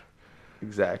raunch. Yeah,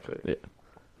 exactly. Yeah.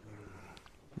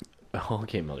 Oh,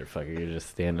 okay, motherfucker. You're just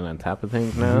standing on top of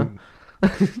things now?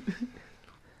 I'm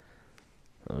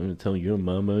going to tell your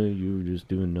mama you were just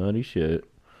doing naughty shit.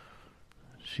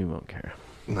 She won't care.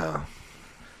 No.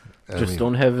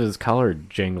 Don't have his collar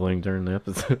jangling during the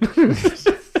episode. Is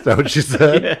that what she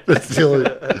said? Yeah. That's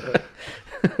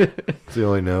the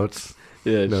only notes.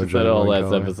 Yeah, No she said all jangling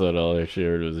last collar. episode, all I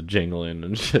shared was jingling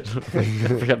and shit. I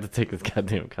forgot to take his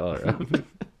goddamn collar off.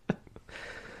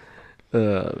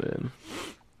 Oh, man.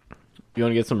 You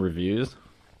want to get some reviews?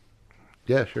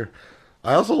 Yeah, sure.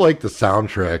 I also like the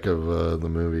soundtrack of the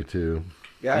movie, too.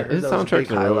 Yeah, I heard His that was a big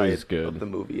soundtracks are always highlight good. of the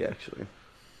movie, actually.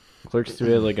 Clerks 2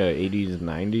 had like a 80s,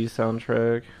 90s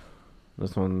soundtrack.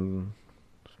 This one's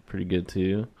pretty good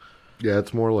too. Yeah,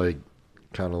 it's more like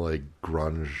kind of like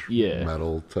grunge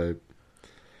metal type.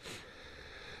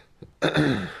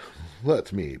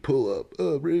 Let me pull up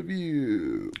a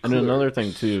review. And another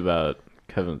thing too about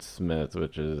Kevin Smith,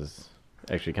 which is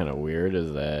actually kind of weird,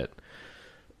 is that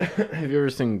have you ever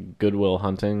seen Good Will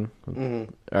Hunting?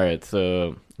 Mm-hmm. All right,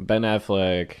 so Ben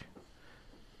Affleck,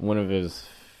 one of his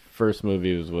first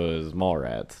movies was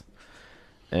Mallrats,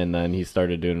 and then he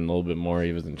started doing a little bit more.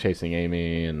 He was in Chasing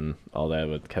Amy and all that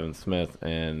with Kevin Smith,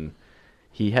 and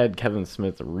he had Kevin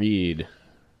Smith read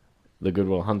the Good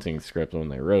Will Hunting script when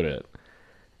they wrote it,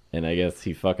 and I guess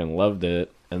he fucking loved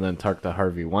it, and then talked to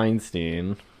Harvey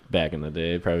Weinstein back in the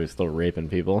day, probably still raping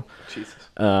people. Jesus.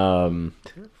 And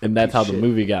that's how the Shit.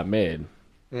 movie got made.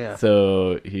 Yeah.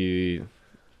 So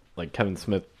Kevin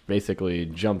Smith basically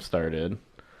jump-started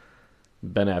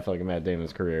Ben Affleck and Matt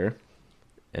Damon's career,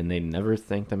 and they never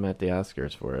thanked him at the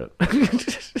Oscars for it.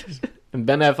 And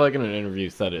Ben Affleck in an interview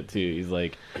said it too. He's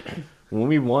like, when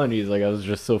we won, he's like, I was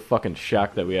just so fucking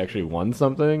shocked that we actually won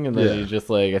something, and then he's just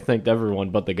like, I thanked everyone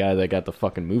but the guy that got the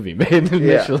fucking movie made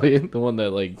initially, the one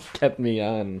that like kept me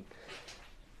on.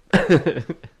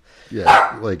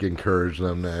 Yeah, like encourage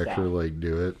them to actually like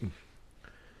do it.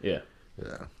 Yeah.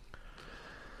 Yeah.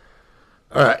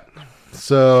 All right.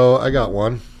 So I got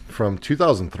one from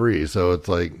 2003. So it's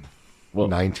like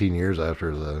 19 years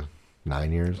after the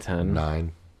 9 years. 10.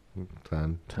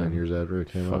 10 years after it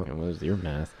came out. Fucking what is your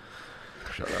math?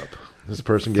 Shut up. This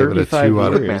person gave it a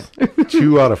 35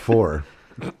 2 out of 4.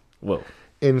 Whoa.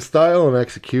 In style and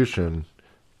execution,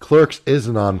 Clerks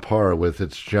isn't on par with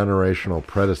its generational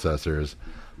predecessors,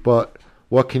 but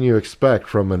what can you expect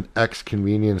from an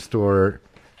ex-convenience store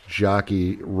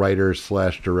jockey,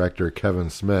 writer/director Kevin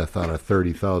Smith on a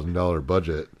 $30,000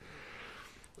 budget?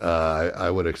 I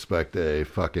would expect a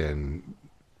fucking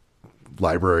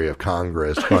Library of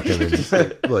Congress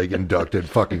fucking inducted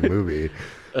fucking movie,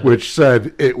 which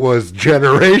said it was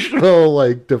generational,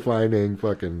 like defining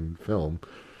fucking film.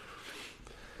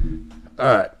 All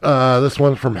right, this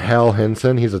one's from Hal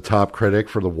Hinson. He's a top critic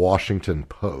for the Washington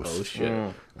Post. Oh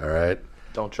shit. All right.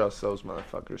 Don't trust those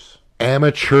motherfuckers.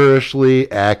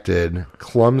 Amateurishly acted,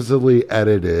 clumsily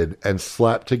edited, and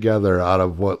slapped together out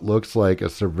of what looks like a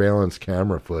surveillance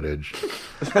camera footage.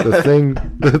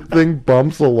 The thing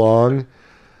bumps along,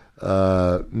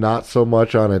 not so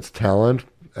much on its talent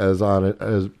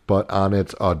but on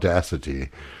its audacity.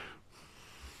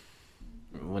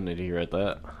 When did he write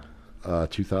that?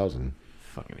 2000.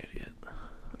 Fucking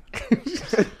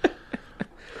idiot.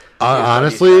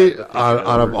 Honestly,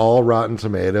 out of all Rotten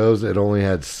Tomatoes, it only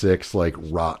had 6 like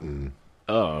rotten.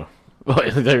 Oh, well,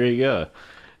 there you go.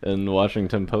 And the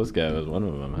Washington Post guy was one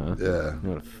of them, huh? Yeah.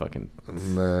 What a fucking... And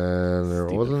then there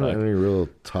Stupid wasn't fuck. any real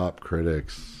top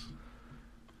critics.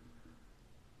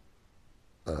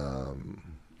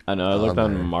 I know, I looked on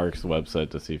on there. Mark's website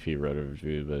to see if he wrote a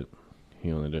review, but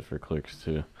he only did for Clerks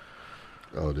too.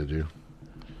 Oh, did you?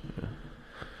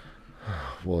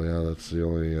 Well, yeah, that's the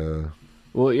only...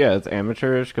 Well, yeah, it's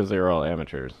amateurish because they were all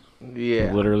amateurs.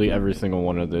 Yeah. Literally every single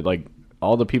one of the... Like,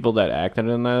 all the people that acted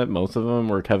in that, most of them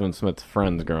were Kevin Smith's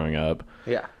friends growing up.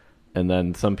 Yeah. And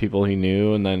then some people he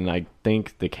knew, and then I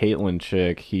think the Caitlyn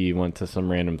chick, he went to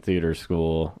some random theater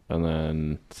school and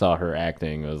then saw her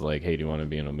acting, was like, hey, do you want to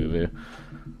be in a movie?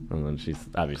 And then she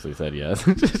obviously said yes.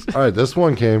 All right, this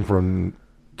one came from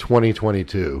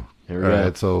 2022. Here we All go.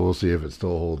 right, so we'll see if it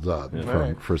still holds up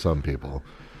Yeah. for some people.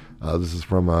 This is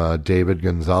from David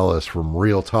Gonzalez from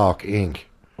Real Talk Inc.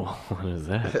 Well, what is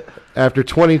that? After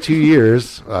 22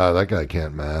 years, that guy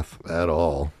can't math at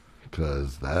all,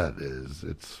 because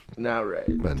it's Not right.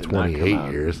 been Did not come 28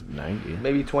 out years. 90.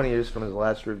 Maybe 20 years from his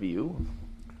last review.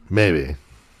 Maybe.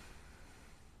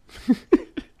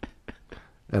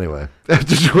 Anyway,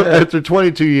 after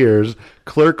 22 years,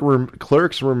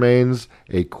 Clerks remains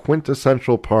a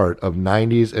quintessential part of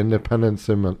 90s independent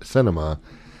cinema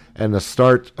and the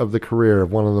start of the career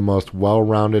of one of the most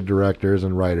well-rounded directors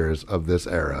and writers of this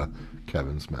era,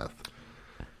 Kevin Smith.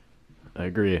 I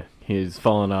agree. He's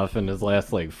fallen off in his last,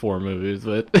 4 movies,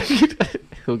 but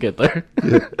he'll get there.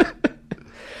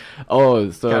 Oh,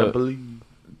 Gotta so believe.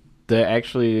 I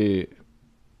was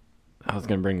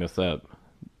going to bring this up.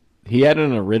 He had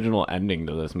an original ending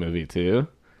to this movie, too.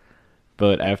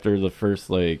 But after the first,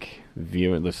 the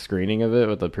screening of it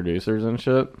with the producers and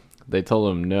shit, they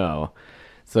told him no.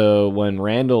 So when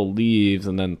Randall leaves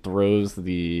and then throws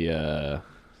the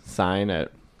sign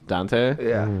at Dante,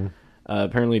 Yeah.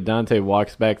 apparently Dante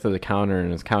walks back to the counter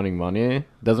and is counting money.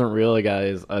 Doesn't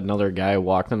realize another guy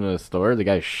walked into the store. The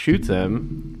guy shoots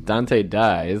him. Dante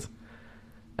dies.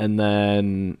 And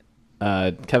then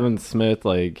Kevin Smith,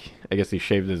 I guess he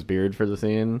shaved his beard for the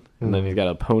scene. And then he's got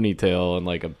a ponytail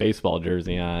and a baseball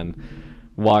jersey on.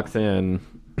 Walks in,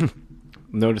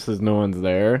 notices no one's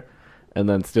there, and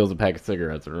then steals a pack of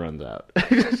cigarettes and runs out.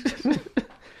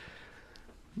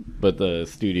 But the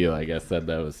studio, I guess, said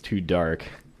that was too dark.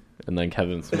 And then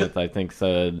Kevin Smith, I think,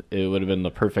 said it would have been the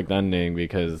perfect ending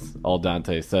because all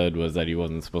Dante said was that he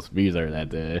wasn't supposed to be there that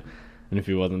day. And if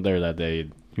he wasn't there that day,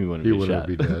 he wouldn't be shot.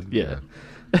 Be dead. Yeah.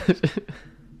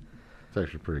 It's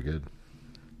actually pretty good.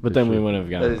 But They then we should- wouldn't have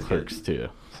That gotten is Clerks, too.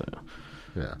 So.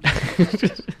 Yeah.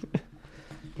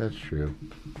 That's true.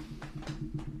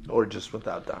 Or just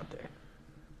without Dante.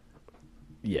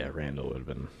 Yeah, Randall would have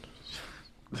been...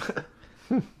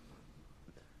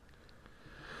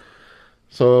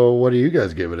 So, what do you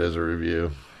guys give it as a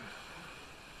review?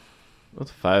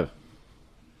 That's a 5.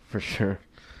 For sure.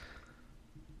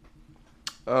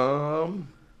 I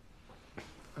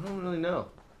don't really know.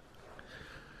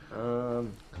 I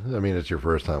mean, it's your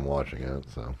first time watching it,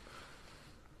 so.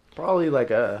 Probably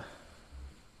I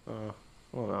don't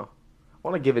know. I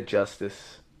want to give it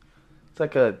justice. It's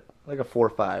like a 4 or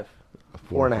 5.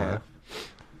 4.5.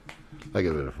 I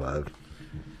give it a 5.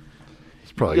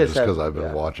 It's probably You just guys because have- I've been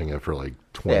yeah. watching it for 20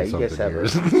 Yeah, you something guys have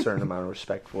years. a certain amount of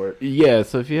respect for it. Yeah,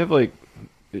 so if you have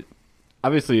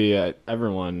obviously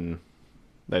everyone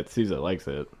that sees it likes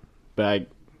it, but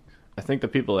I think the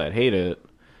people that hate it,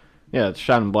 yeah, it's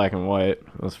shot in black and white.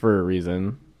 That's for a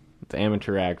reason. It's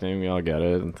amateur acting. We all get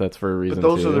it. That's for a reason. But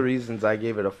those too. are the reasons I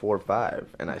gave it a 4 or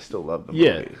 5, and I still love the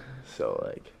Yeah. movie.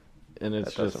 So and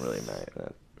it's that just doesn't really matter.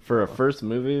 That for a first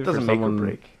movie. doesn't for make someone, or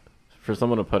break. For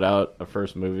someone to put out a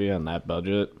first movie on that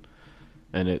budget,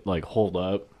 and it hold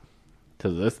up to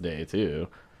this day too.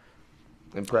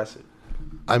 Impressive.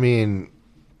 I mean,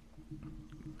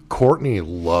 Courtney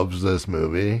loves this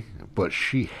movie, but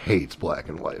she hates black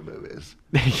and white movies.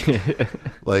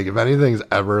 If anything's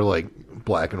ever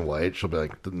black and white, she'll be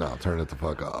like, "No, turn it the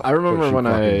fuck off." I remember But she when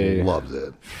fucking I loves it,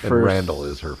 and first- Randall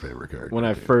is her favorite character. When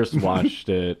I too. first watched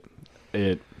it,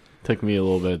 it took me a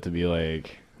little bit to be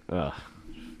like, ugh.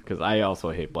 Because I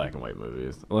also hate black and white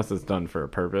movies. Unless it's done for a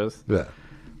purpose. Yeah,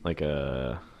 Like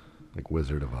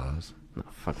Wizard of Oz. no,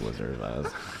 fuck Wizard of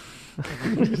Oz.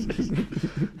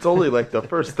 It's only the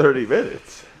first 30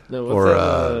 minutes. No, what's Or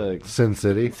that, Sin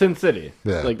City. Sin City.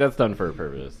 Yeah. That's done for a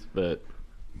purpose. But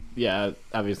yeah,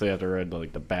 obviously I have to read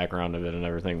the background of it and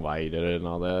everything, why he did it and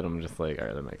all that. I'm just like,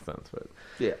 alright, that makes sense. But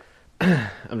Yeah.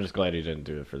 I'm just glad he didn't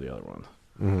do it for the other ones.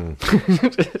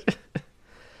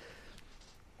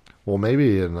 Well,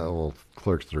 maybe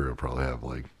Clerks 3 will probably have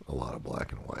a lot of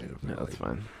black and white. If Yeah, they're, that's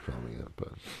fine. filming it,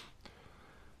 but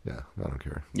yeah, I don't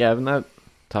care. Yeah, and that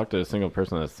talked to a single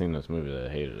person that's seen this movie that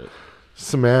hated it.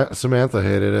 Samantha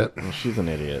hated it. Well, she's an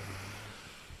idiot.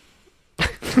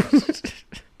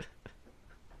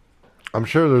 I'm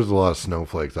sure there's a lot of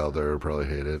snowflakes out there who probably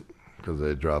hate it because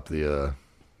they drop the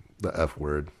F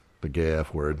word, the gay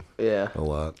F word. Yeah. A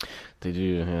lot. They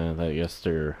do the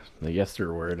yester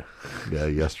word. Yeah,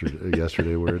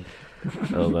 yesterday word.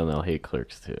 Oh, then they'll hate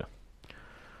Clerks too.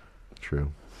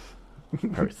 True.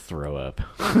 Probably throw up.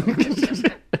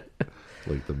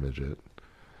 Like the midget.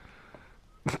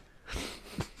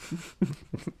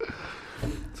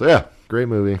 So yeah, great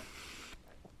movie.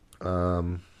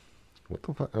 What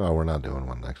the fuck? Oh, we're not doing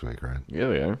one next week, right? Yeah,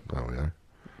 we are. Oh, we are.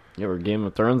 Yeah, we're Game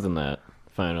of Thrones in that.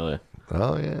 Finally,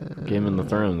 Oh yeah. Game of the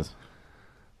Thrones.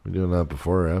 We're doing that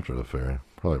before or after the fair?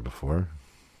 Probably before.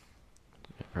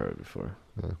 Yeah, probably before.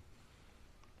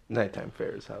 Nighttime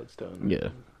fair is how it's done. Yeah.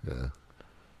 Yeah.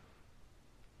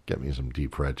 Get me some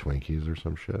deep fried Twinkies or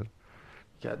some shit.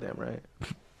 Goddamn right.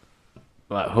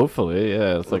 Well, hopefully,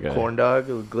 yeah. It's like a corn dog,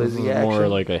 a this glizzy is action. more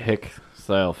like a hick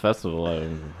style festival.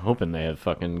 I'm hoping they have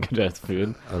fucking good ass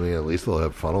food. I mean, at least they'll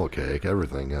have funnel cake.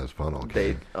 Everything has funnel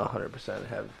They cake. 100%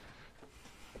 have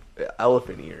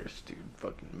elephant ears, dude.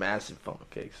 Fucking massive funnel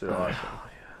cakes. They're awesome.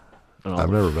 And all I've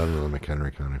the- never been to the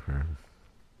McHenry County Fair.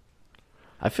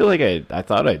 I feel like I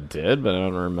thought I did, but I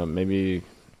don't remember. Maybe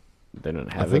they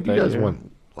didn't have I think it you that guys year.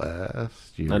 went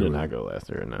last year. I did not go last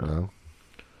year. No. No.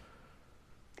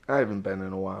 I haven't been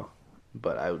in a while,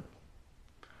 but I would.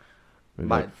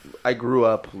 Maybe I grew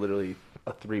up literally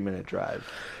a 3-minute drive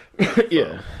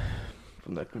yeah.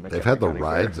 from the. They've had the County Fair.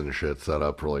 rides and shit set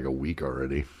up for like a week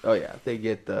already. Oh yeah, they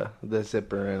get the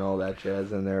zipper and all that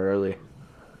jazz in there early.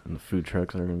 And the food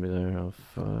trucks are gonna be there. Oh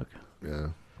fuck. Yeah.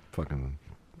 Fucking.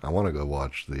 I want to go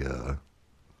watch the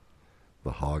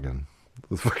Hagen.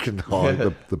 The fucking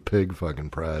hog, the pig fucking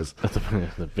prize. That's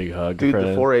the big hug. Dude, Fred.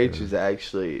 the 4-H is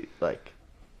actually like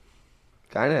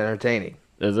kind of entertaining.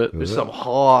 Is it? There's some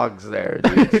hogs there,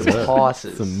 dude. Some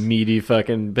horses. Some meaty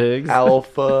fucking pigs.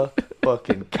 Alpha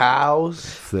fucking cows.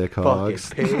 Thick Fucking hogs.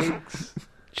 pigs.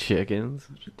 Chickens.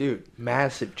 Dude,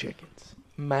 massive chickens.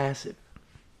 Massive.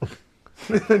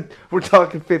 We're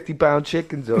talking 50-pound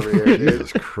chickens over here, dude.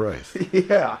 Jesus Christ.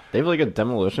 Yeah. They have like a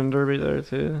demolition derby there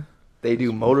too. They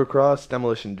do motocross,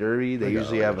 demolition derby. They They got,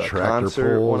 usually like, have a tractor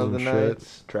concert one pulls of the and shit.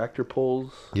 nights. Tractor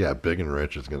pulls. Yeah, Big and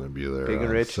Rich is going to be there. Big and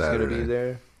on Rich Saturday. is going to be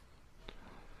there.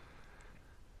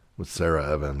 With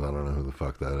Sarah Evans. I don't know who the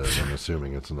fuck that is. I'm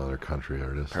assuming it's another country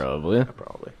artist. Probably.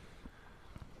 Probably.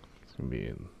 It's gonna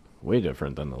be way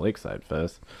different than the Lakeside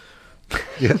Fest.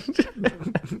 Yeah.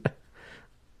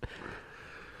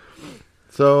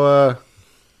 So,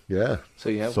 yeah. So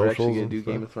yeah, we're actually Socials going to and do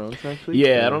stuff. Game of Thrones next week?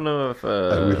 Yeah, I don't know if.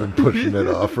 We've been pushing it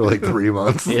off for like 3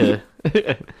 months. Yeah.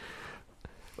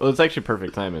 Well, it's actually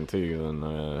perfect timing too. In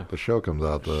The show comes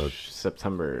out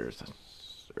September,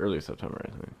 early September,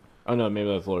 I think. Oh no, maybe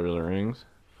that's Lord of the Rings.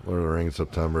 Lord of the Rings,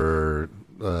 September.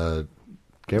 Game of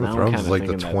Now I'm Thrones kinda is like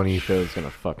the thinking that show's gonna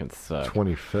fucking suck.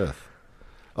 25th.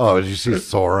 Oh, did you see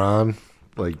Sauron?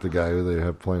 Like the guy who they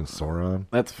have playing Sauron?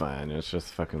 That's fine. It's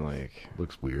just fucking like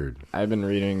Looks weird. I've been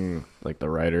reading like the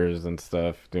writers and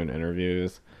stuff doing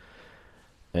interviews,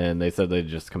 and they said they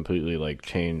just completely like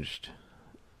changed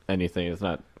anything. It's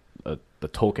not the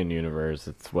Tolkien universe.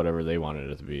 It's whatever they wanted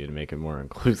it to be to make it more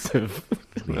inclusive.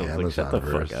 And I was like, shut the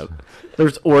fuck Amazonverse. up.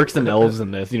 There's orcs and elves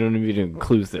in this. You don't need to be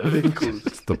inclusive.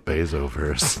 It's the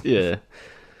Bezoverse. Yeah.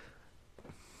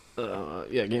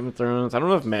 Yeah, Game of Thrones. I don't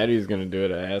know if Maddie's gonna do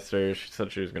it. I asked her. She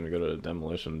said she was gonna go to a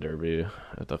demolition derby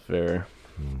at the fair.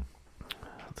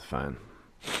 That's fine.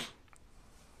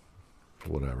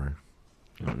 Whatever.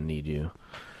 I don't need you.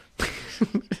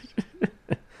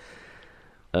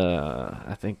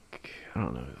 I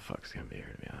don't know who the fuck's gonna be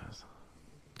here, to be honest.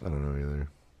 I don't know either.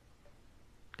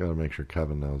 Gotta make sure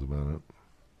Kevin knows about it.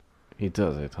 He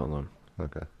does. I told him.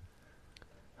 Okay.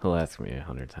 He'll ask me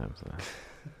 100 times now.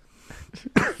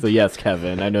 So yes,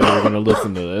 Kevin. I know you're gonna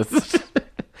listen to this.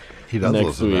 He does Next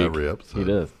listen to week. every episode. He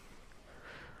does.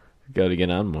 Got to get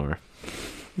on more.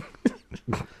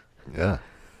 Yeah.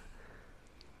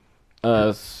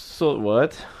 So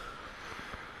what?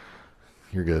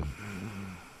 You're good.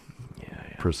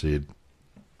 Yeah. Proceed.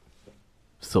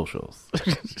 Socials.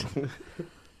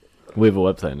 We have a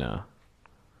website now.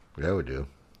 Yeah, we do.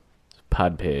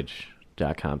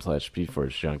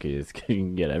 Podpage.com/SpeedForceJunkies. You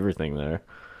can get everything there.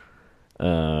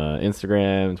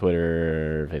 Instagram,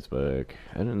 Twitter, Facebook.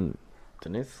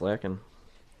 Danae's slacking.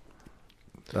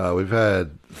 We've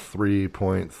had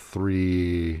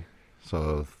 3.3,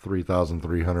 so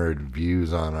 3,300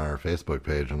 views on our Facebook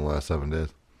page in the last 7 days.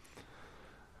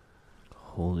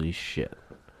 Holy shit.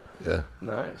 Yeah.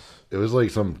 Nice. It was like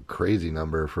some crazy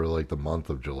number for like the month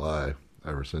of July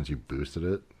ever since you boosted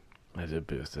it. I did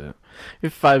boost it.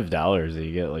 If $5,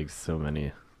 you get like so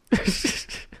many.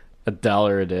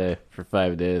 $1 a day for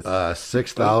 5 days.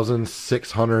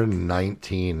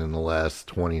 6,619 in the last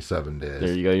 27 days.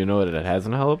 There you go. You know what it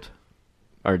hasn't helped?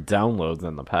 Our downloads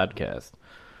on the podcast.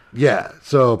 Yeah.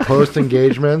 So post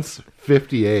engagements,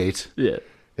 58 Yeah.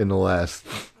 in the last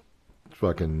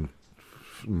fucking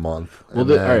month. Well,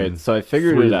 And all right. So I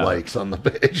figured 3 it out. likes on the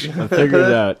page. I figured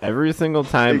it out. Every single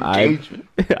time Engagement.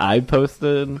 I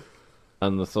posted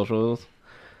on the socials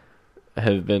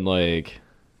have been like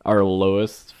our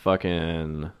lowest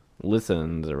fucking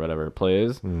listens or whatever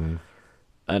plays on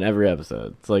every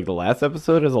episode. It's like the last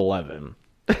episode is 11.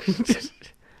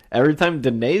 Every time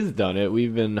Danae's done it,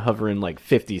 we've been hovering like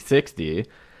 50, 60.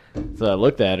 So I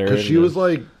looked at her. Because she was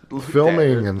like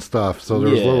filming her. and stuff, so there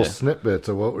was Yeah. little snippets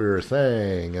of what we were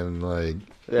saying, and like,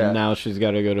 Yeah. And now she's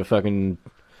got to go to fucking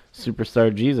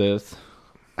Superstar Jesus.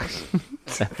 I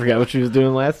forgot what she was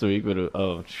doing last week,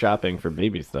 but shopping for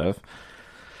baby stuff.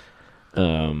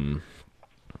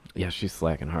 Yeah, she's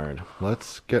slacking hard.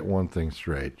 let's get one thing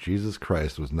straight. Jesus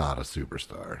Christ was not a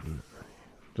superstar.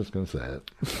 Just gonna say it.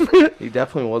 He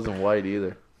definitely wasn't white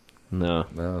either. No,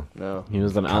 No. No. he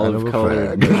was an Kind of a olive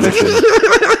colored.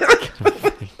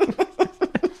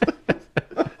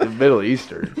 In Middle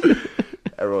Eastern.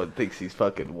 Everyone thinks he's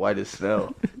fucking white as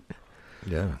snow.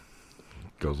 Yeah.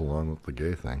 Goes along with the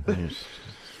gay thing. He's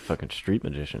fucking street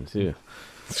magician too.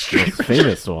 Most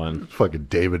famous one. Fucking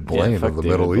David Blaine fuck of the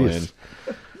David Middle Blaine. East.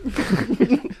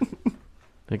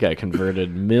 That guy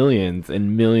converted millions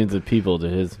and millions of people to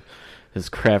his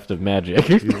craft of magic.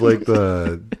 He's like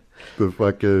the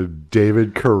fucking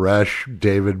David Koresh,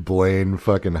 David Blaine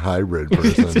fucking hybrid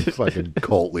person. Fucking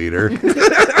cult leader.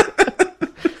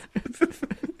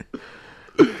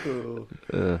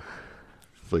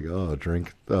 It's like,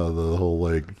 the whole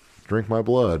like, drink my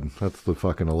blood. That's the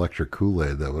fucking electric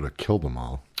Kool-Aid that would have killed them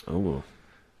all. Oh,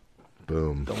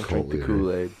 Boom. Don't cult drink the leader.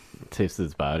 Kool-Aid. taste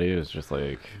his body was just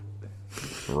like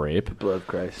rape. Blood of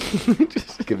Christ.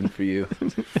 Just given for you.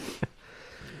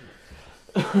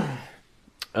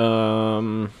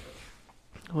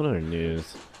 What other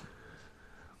news?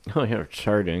 Oh yeah, we're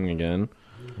charting again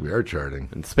We are charting.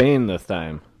 in Spain this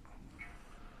time.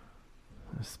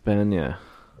 España,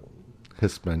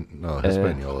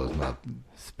 Hispaniola is not.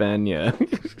 España.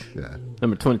 Yeah.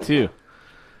 Number 22.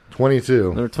 22.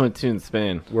 Number 22 in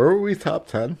Spain. Where were we? Top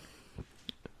 10?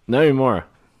 Not anymore.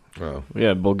 Oh,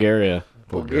 Yeah, Bulgaria.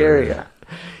 Bulgaria.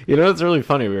 You know, it's really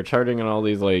funny. We were charting in all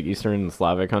these like Eastern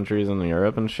Slavic countries in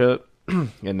Europe and shit,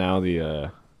 and now the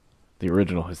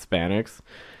original Hispanics,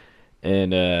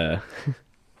 and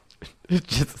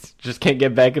just can't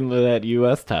get back into that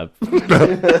U.S. top,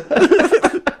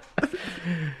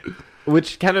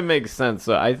 which kind of makes sense.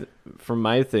 So from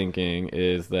my thinking,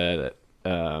 is that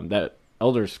that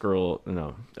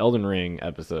Elden Ring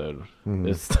episode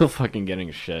is still fucking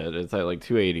getting shit. It's at like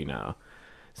 280 now.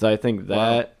 So I think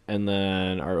that, and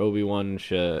then our Obi-Wan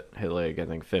shit hit like, I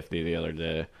think 50 the other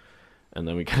day. And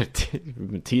then we kind of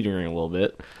we've been teetering a little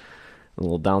bit, a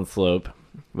little downslope.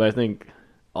 But I think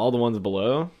all the ones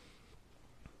below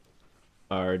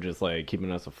are just like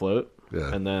keeping us afloat.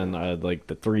 Yeah. And then like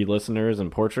the 3 listeners in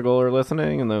Portugal are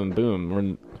listening, and then boom,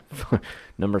 we're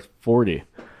number 40.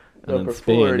 And Number then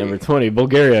Spain, 40. number 20.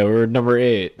 Bulgaria, we're number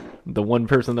 8. The one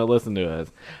person that listened to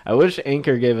us. I wish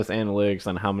Anchor gave us analytics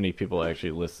on how many people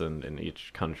actually listened in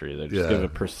each country. They just give a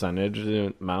percentage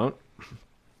amount,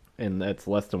 and that's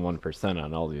less than 1%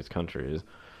 on all these countries.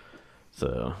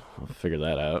 So I'll figure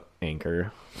that out.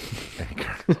 Anchor.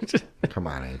 Come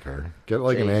on, Anchor. Get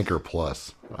like an Anchor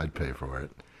Plus. I'd pay for it.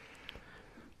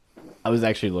 I was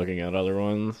actually looking at other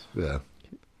ones Yeah.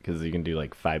 because you can do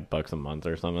like $5 a month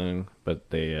or something, but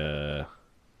they'll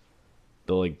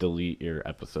like delete your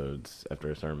episodes after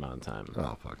a certain amount of time.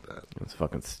 Oh, fuck that. It's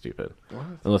fucking stupid. What?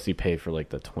 Unless you pay for like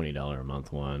the $20 a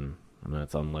month one, and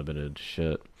that's unlimited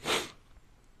shit.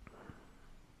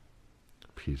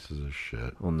 Pieces of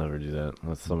shit. I'll never do that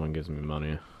unless someone gives me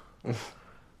money.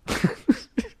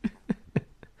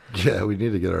 Yeah, we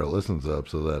need to get our listens up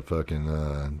so that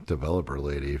fucking developer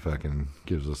lady fucking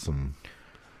gives us some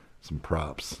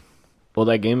props. Well,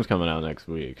 that game's coming out next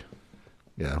week,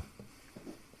 Yeah.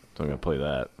 so I'm gonna play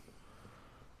that.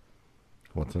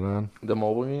 What's it on? The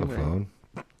mobile A game? right? phone?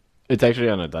 It's actually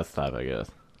on a desktop, I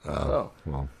guess. Oh.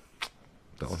 Well,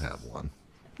 don't have one.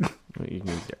 You can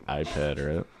use your iPad or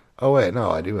it. Oh, wait, no,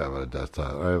 I do have a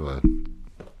desktop.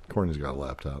 Courtney's got a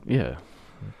laptop. Yeah,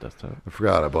 desktop. I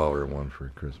forgot I bought her one for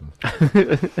Christmas.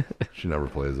 She never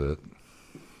plays it.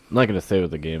 I'm not gonna say what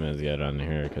the game is yet on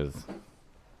here because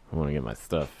I want to get my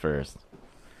stuff first.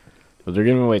 But they're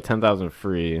giving away 10,000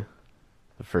 free.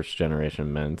 The first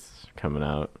generation mints coming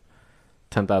out.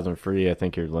 10,000 free. I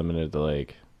think you're limited to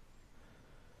like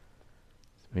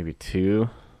maybe 2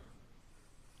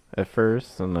 at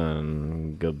first, and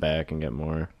then go back and get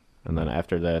more. And then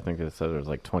after that, I think it said there's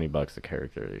like $20 a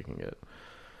character you can get.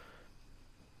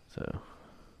 So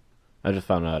I just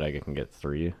found out I can get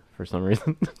 3 for some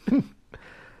reason.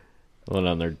 Went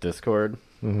on their Discord.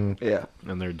 Mm-hmm. Yeah.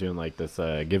 And they're doing like this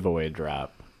giveaway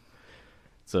drop.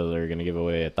 So they're going to give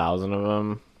away 1,000 of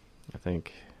them, I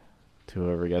think, to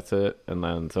whoever gets it. And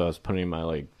then so I was putting my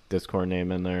like Discord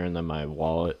name in there and then my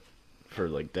wallet for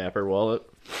like Dapper wallet.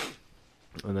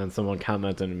 And then someone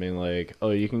commented and being like, oh,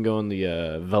 you can go in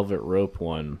the Velvet Rope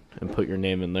one and put your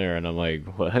name in there. And I'm like,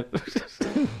 what?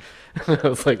 I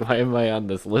was like, why am I on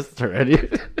this list already?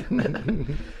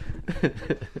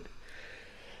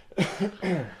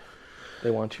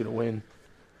 They want you to win.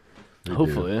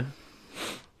 Hopefully.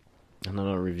 And then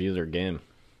I'll review their game.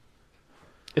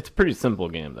 It's a pretty simple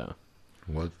game, though.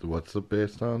 What's it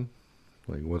based on?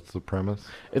 Like, what's the premise?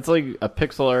 It's like a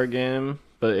pixel art game,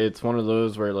 but it's one of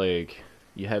those where, like,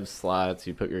 you have slots,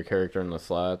 you put your character in the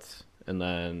slots, and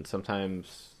then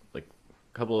sometimes, like,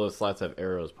 a couple of the slots have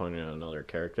arrows pointing at another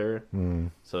character.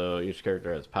 Mm. So each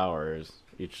character has powers.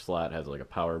 Each slot has, like, a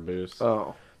power boost.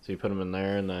 Oh. So you put them in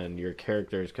there, and then your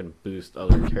characters can boost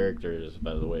other characters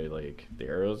by the way, like, the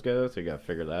arrows go, so you gotta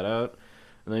figure that out.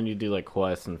 And then you do, like,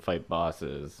 quests and fight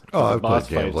bosses. Oh, The I've boss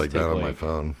played games fights like that take, on my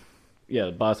phone. Yeah,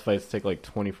 the boss fights take, like,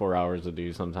 24 hours to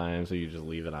do sometimes, so you just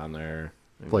leave it on there.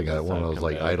 It's like one of those,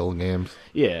 like, idle games.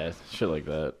 Yeah, shit like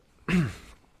that.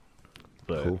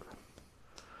 But Cool.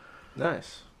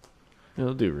 Nice.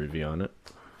 I'll do a review on it.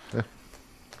 Yeah.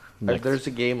 There's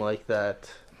a game like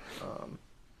that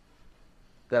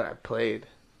that I played.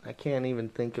 I can't even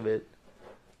think of it.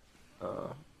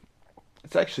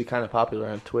 It's actually kind of popular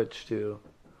on Twitch too.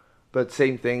 But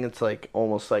same thing, it's like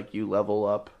almost like you level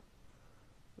up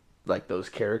like those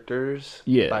characters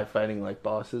by fighting like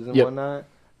bosses and whatnot.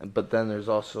 But then there's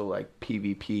also like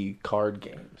PvP card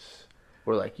games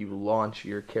where like you launch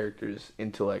your characters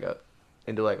into like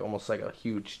almost like a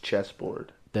huge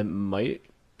chessboard. That might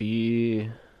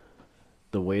be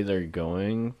the way they're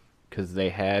going, because they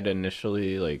had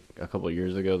initially, like a couple of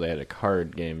years ago, they had a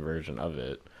card game version of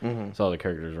it. Mm-hmm. So all the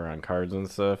characters were on cards and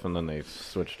stuff, and then they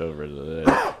switched over to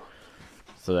this.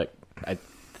 So that I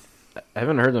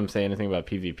haven't heard them say anything about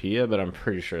PvP yet, but I'm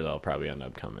pretty sure they'll probably end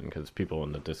up coming because people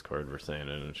in the Discord were saying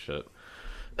it and shit.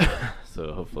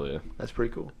 So hopefully. That's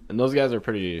pretty cool. And those guys are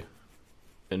pretty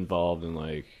involved in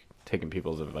like taking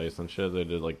people's advice and shit. They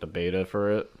did like the beta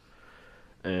for it,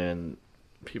 and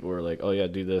people were like, oh yeah,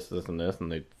 do this, this, and this,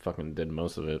 and they fucking did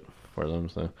most of it for them.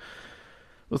 So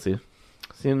we'll see.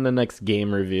 See you in the next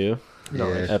game review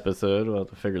episode. We'll have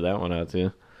to figure that one out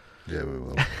too. Yeah, we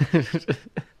will.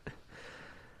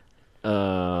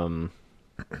 Oh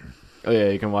yeah,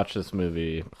 you can watch this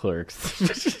movie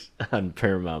Clerks on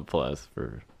Paramount Plus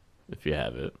for if you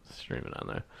have it, stream it on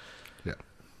there. Yeah.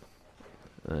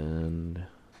 And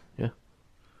yeah.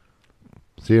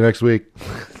 See you next week.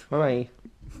 Bye.